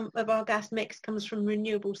chunk of our gas mix comes from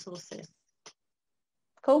renewable sources.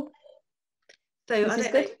 Cool. So I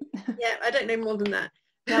don't know. Yeah, I don't know more than that.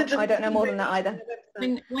 No, I don't know more than that either.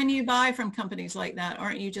 When you buy from companies like that,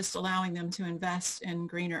 aren't you just allowing them to invest in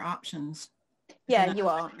greener options? Yeah, you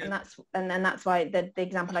are, and then that's why the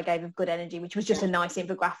example I gave of Good Energy, which was just a nice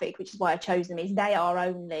infographic, which is why I chose them, is they are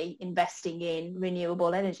only investing in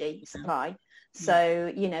renewable energy supply.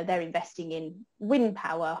 So you know, they're investing in wind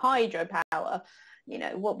power, hydropower, you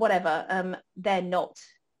know, whatever. They're not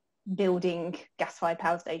building gas-fired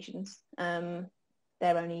power stations. They're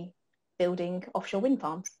only building offshore wind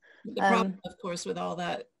farms. The problem, of course, with all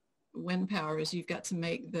that wind power is you've got to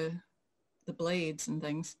make the blades and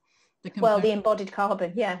things. The embodied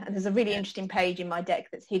carbon, yeah. And there's a really interesting page in my deck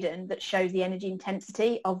that's hidden that shows the energy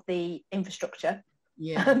intensity of the infrastructure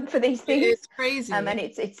for these things. It's crazy. And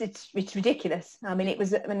it's ridiculous. I mean, it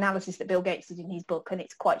was an analysis that Bill Gates did in his book, and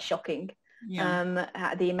it's quite shocking.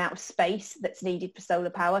 The amount of space that's needed for solar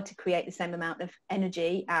power to create the same amount of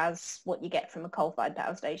energy as what you get from a coal-fired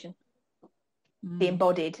power station. The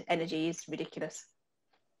embodied energy is ridiculous.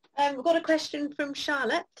 We've got a question from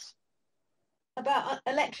Charlotte about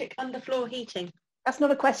electric underfloor heating. That's not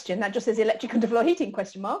a question. That just says electric underfloor heating,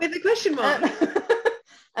 question mark. With a question mark.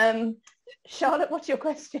 Charlotte, what's your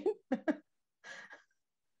question?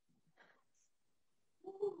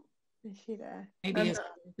 Is she there? Maybe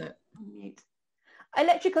mute.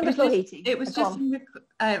 Electric underfloor heating. It was just in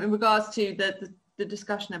regards to the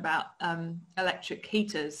discussion about electric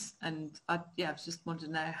heaters, and I just wanted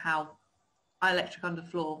to know how electric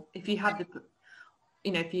underfloor, if you have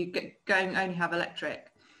if you only have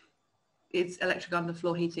electric, is electric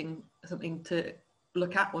underfloor heating something to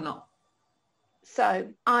look at or not? So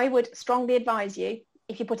I would strongly advise you,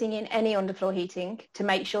 if you're putting in any underfloor heating, to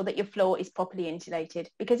make sure that your floor is properly insulated,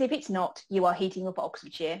 because if it's not, you are heating up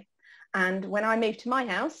Oxfordshire, And when I moved to my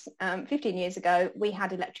house 15 years ago, we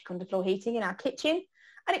had electric underfloor heating in our kitchen,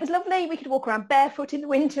 and it was lovely. We could walk around barefoot in the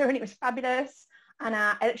winter, and it was fabulous. And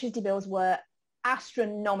our electricity bills were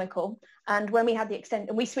astronomical. And when we had the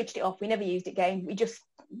and we switched it off, we never used it again. We just,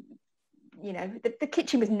 you know, the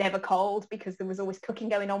kitchen was never cold because there was always cooking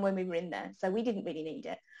going on when we were in there. So we didn't really need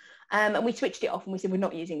it. And we switched it off and we said, we're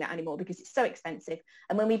not using that anymore because it's so expensive.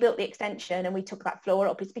 And when we built the extension and we took that floor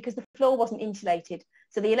up, it's because the floor wasn't insulated.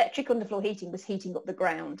 So the electric underfloor heating was heating up the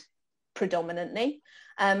ground predominantly,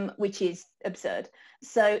 which is absurd.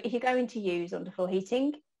 So if you're going to use underfloor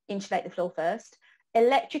heating, insulate the floor first.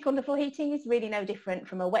 Electric underfloor heating is really no different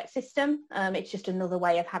from a wet system. It's just another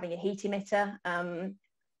way of having a heat emitter.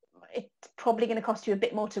 It's probably going to cost you a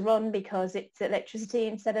bit more to run because it's electricity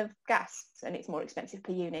instead of gas, and it's more expensive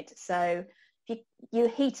per unit. So if you're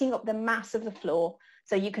heating up the mass of the floor,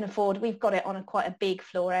 so you can afford, we've got it on quite a big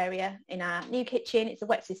floor area in our new kitchen. It's a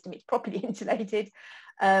wet system, it's properly insulated,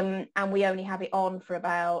 and we only have it on for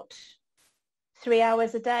about 3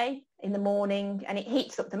 hours a day in the morning, and it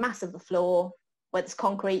heats up the mass of the floor where there's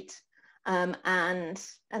concrete. And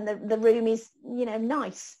the room is, you know,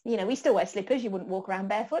 nice. You know, we still wear slippers, you wouldn't walk around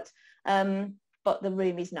barefoot, but the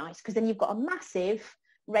room is nice because then you've got a massive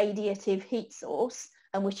radiative heat source,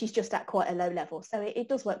 and which is just at quite a low level. So it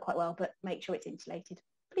does work quite well, but make sure it's insulated,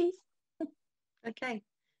 please. Okay,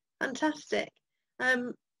 fantastic.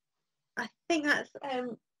 I think that's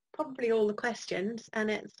probably all the questions,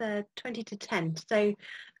 and it's 20 to 10. So,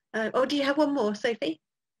 or do you have one more, Sophie?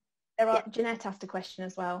 There are, yeah. Jeanette asked a question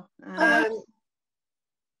as well.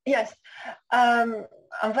 Yes, I'm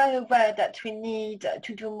very aware that we need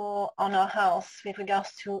to do more on our house with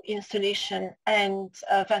regards to insulation and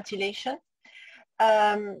ventilation.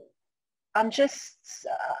 I'm just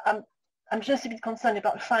a bit concerned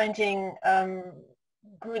about finding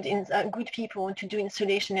good people to do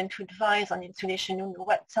insulation and to advise on insulation on the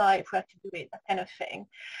website, where to do it, that kind of thing.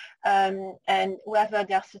 And whether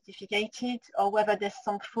they are certificated or whether there's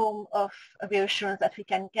some form of reassurance that we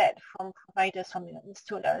can get from providers, from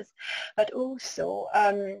installers. But also,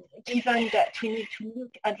 given that we need to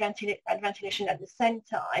look at ventilation at the same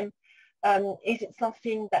time, is it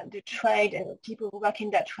something that the trade and people who work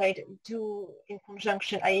in that trade do in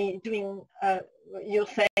conjunction, i.e. doing your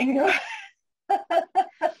thing?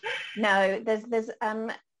 No, there's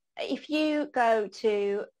if you go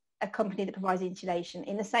to a company that provides insulation,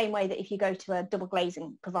 in the same way that if you go to a double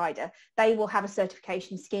glazing provider, they will have a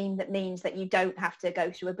certification scheme that means that you don't have to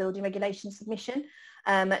go through a building regulation submission.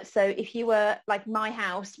 So if you were like my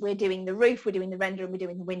house, we're doing the roof, we're doing the render, and we're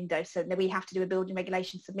doing the window, so we have to do a building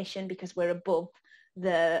regulation submission because we're above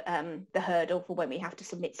the hurdle for when we have to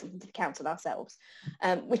submit something to the council ourselves,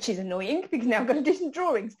 which is annoying because now I've got to do some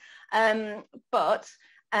drawings. But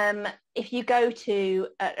if you go to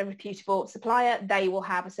a reputable supplier, they will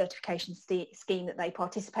have a certification scheme that they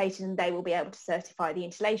participate in, and they will be able to certify the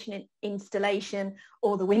installation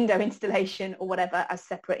or the window installation or whatever as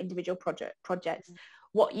separate individual projects.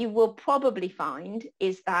 What you will probably find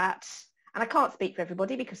is that, and I can't speak for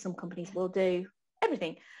everybody because some companies will do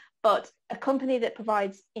everything, but a company that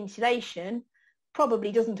provides insulation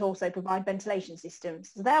probably doesn't also provide ventilation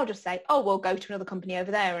systems. So they'll just say, oh, well, go to another company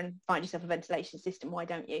over there and find yourself a ventilation system. Why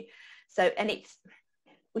don't you? So, and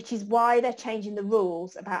which is why they're changing the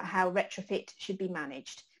rules about how retrofit should be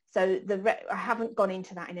managed. So I haven't gone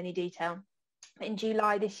into that in any detail. But in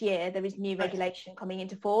July this year, there is new regulation coming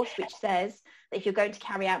into force, which says that if you're going to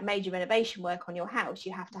carry out major renovation work on your house,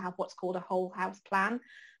 you have to have what's called a whole house plan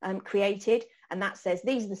created. And that says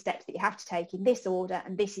these are the steps that you have to take in this order,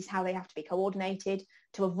 and this is how they have to be coordinated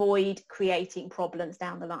to avoid creating problems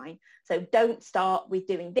down the line. So don't start with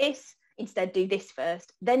doing this, instead do this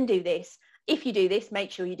first, then do this. If you do this,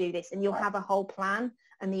 make sure you do this, and you'll have a whole plan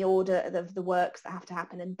and the order of the works that have to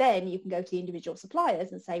happen. And then you can go to the individual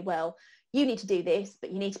suppliers and say, well, you need to do this,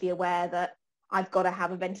 but you need to be aware that I've got to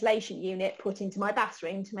have a ventilation unit put into my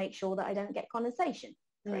bathroom to make sure that I don't get condensation,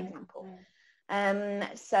 for example.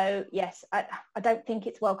 So yes, I don't think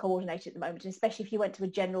it's well coordinated at the moment, and especially if you went to a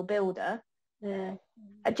general builder.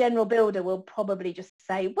 A general builder will probably just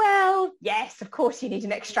say, well, yes, of course you need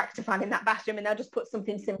an extractor fan in that bathroom, and they'll just put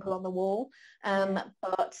something simple on the wall,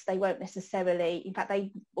 but they won't necessarily, in fact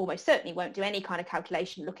they almost certainly won't do any kind of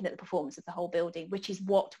calculation looking at the performance of the whole building, which is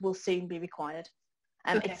what will soon be required.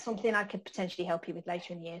 It's something I could potentially help you with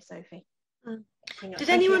later in the year, Sophie.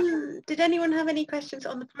 Did anyone have any questions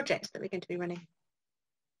on the projects that we're going to be running?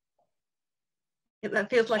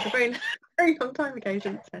 That feels like a very, very long time ago,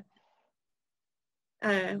 isn't it?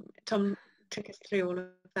 Tom took us through all of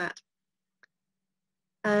that.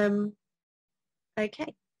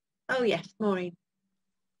 Okay. Oh yes, Maureen.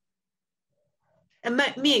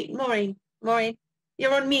 Mute, Maureen. Maureen,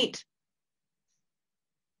 you're on mute.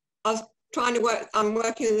 I was trying to work, I'm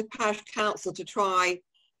working with the parish council to try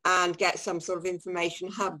and get some sort of information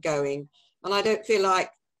hub going. And I don't feel like,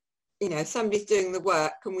 you know, somebody's doing the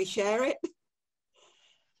work. Can we share it?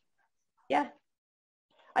 Yeah.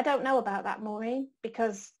 I don't know about that, Maureen,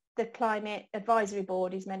 because the Climate Advisory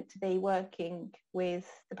Board is meant to be working with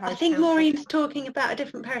the parish council. I think Maureen's talking about a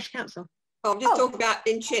different parish council. Oh, I'm just talking about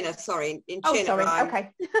in Chinna, sorry. In Chinna, sorry, okay.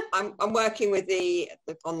 I'm working with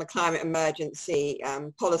on the climate emergency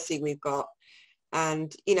policy we've got.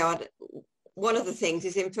 And, you know, one of the things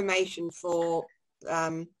is information for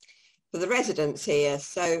the residents here.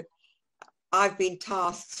 So I've been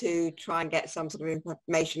tasked to try and get some sort of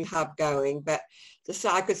information hub going, but just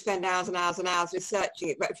I could spend hours and hours and hours researching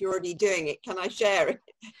it. But if you're already doing it, can I share it?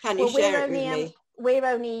 Can you share it with me? We're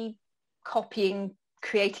only copying,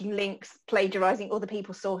 creating links, plagiarising other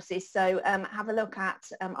people's sources. So have a look at,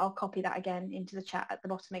 I'll copy that again into the chat at the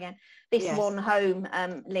bottom again. This One Home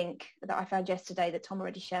link that I found yesterday that Tom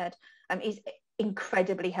already shared is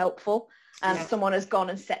incredibly helpful. Someone has gone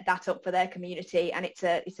and set that up for their community, and it's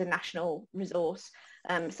a national resource.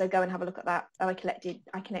 So go and have a look at that. I connected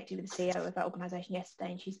with the CEO of that organisation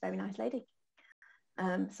yesterday, and she's a very nice lady.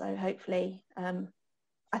 So hopefully,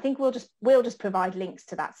 I think we'll just provide links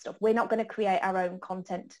to that stuff. We're not going to create our own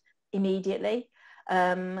content immediately.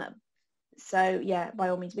 So yeah, by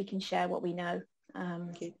all means, we can share what we know.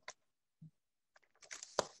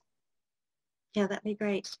 Yeah, that'd be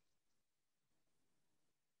great.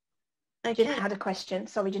 Okay. Jeanette had a question.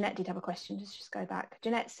 Sorry, Jeanette did have a question. Just go back.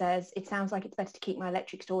 Jeanette says, it sounds like it's better to keep my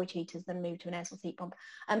electric storage heaters than move to an air source heat pump.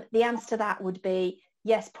 The answer to that would be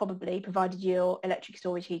yes, probably, provided your electric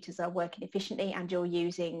storage heaters are working efficiently and you're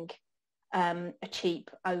using a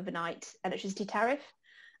cheap overnight electricity tariff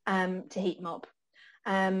to heat them up.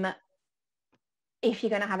 If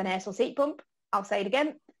you're going to have an air source heat pump, I'll say it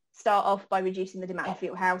again, start off by reducing the demand for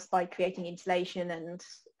your house by creating insulation and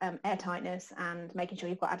air tightness and making sure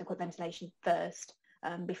you've got adequate ventilation first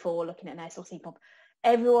before looking at an air source heat pump.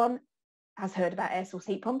 Everyone has heard about air source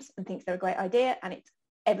heat pumps and thinks they're a great idea, and it's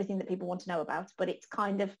everything that people want to know about, but it's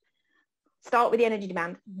kind of start with the energy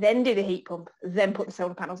demand, then do the heat pump, then put the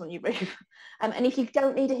solar panels on your roof. And if you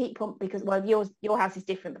don't need a heat pump, because, well, your house is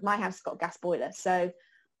different, but my house has got a gas boiler, so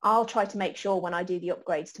I'll try to make sure when I do the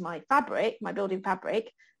upgrades to my fabric, my building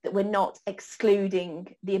fabric, that we're not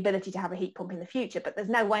excluding the ability to have a heat pump in the future. But there's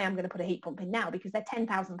no way I'm going to put a heat pump in now because they're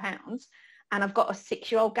 £10,000 and I've got a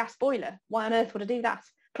 6-year-old gas boiler. Why on earth would I do that?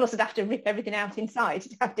 Plus I'd have to rip everything out inside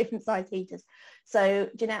to have different size heaters. So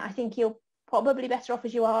Jeanette, I think you're probably better off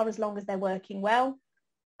as you are as long as they're working well.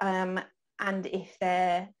 And if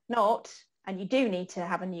they're not, and you do need to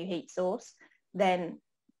have a new heat source, then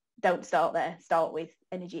don't start there. Start with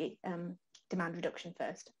energy demand reduction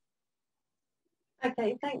first.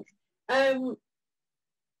 Okay, thanks. Oh,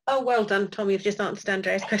 well done, Tom. You've just answered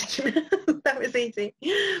Andrea's question. That was easy.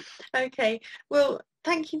 Okay. Well,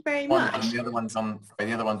 thank you very much. The other one's on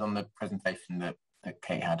the presentation that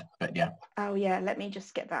Kate had, but yeah. Oh yeah, let me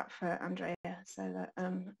just get that for Andrea so that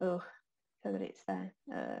so that it's there.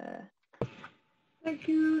 Thank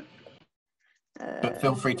you. But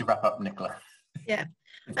feel free to wrap up, Nicola. Yeah.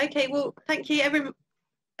 Okay. Well, thank you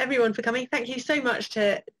everyone for coming. Thank you so much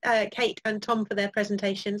to Kate and Tom for their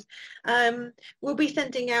presentations. We'll be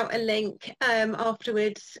sending out a link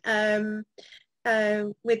afterwards with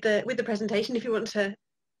the presentation if you want to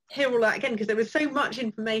hear all that again, because there was so much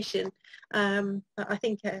information. I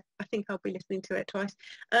think I'll be listening to it twice.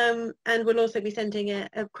 And we'll also be sending a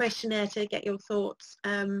questionnaire to get your thoughts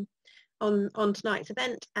on tonight's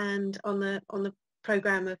event and on the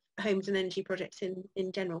programme of homes and energy projects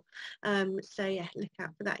in general. So yeah, look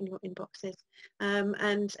out for that in your inboxes.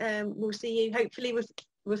 And we'll see you, hopefully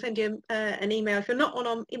we'll send you an email. If you're not on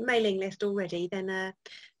our mailing list already, then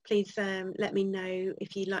please let me know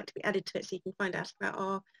if you'd like to be added to it so you can find out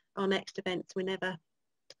about our next events whenever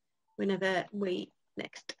we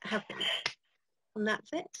next have them. And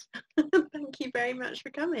that's it. Thank you very much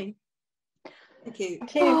for coming. Thank you.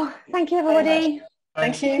 Oh, thank you everybody.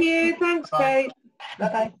 Thank you. Thanks, Kate.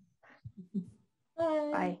 Bye-bye.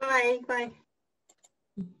 Bye. Bye. Bye.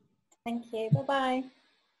 Thank you. Bye-bye.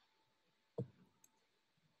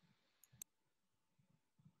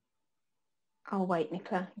 I'll wait,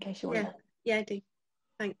 Nicola, in case you want to. Yeah, I do.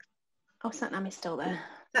 Thanks. Oh, Satnam is still there.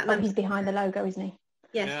 Satnam. Oh, he's behind the logo, isn't he?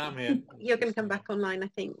 Yes. Yeah, I'm here. You're going to come back online, I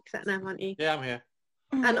think, Satnam, aren't you? Yeah, I'm here.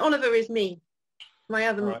 And Oliver is me. My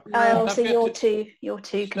other. Right. Oh, so you're two Don't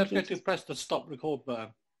forget computers. to press the stop record button.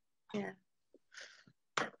 Yeah.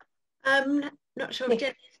 Not sure if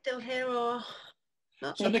Jenny's still here or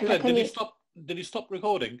not. So Nicola, did you stop did you stop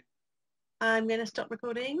recording? I'm going to stop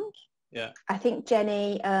recording. Yeah. I think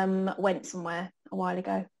Jenny went somewhere a while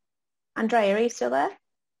ago. Andrea, are you still there?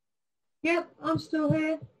 Yep, I'm still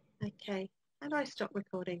here. Okay. How do I stop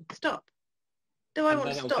recording? Stop. Do I want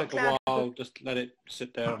to stop take a while, just let it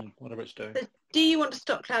sit there and whatever it's doing. Do you want to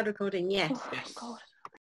stop cloud recording? Yes. Oh, Yes. God.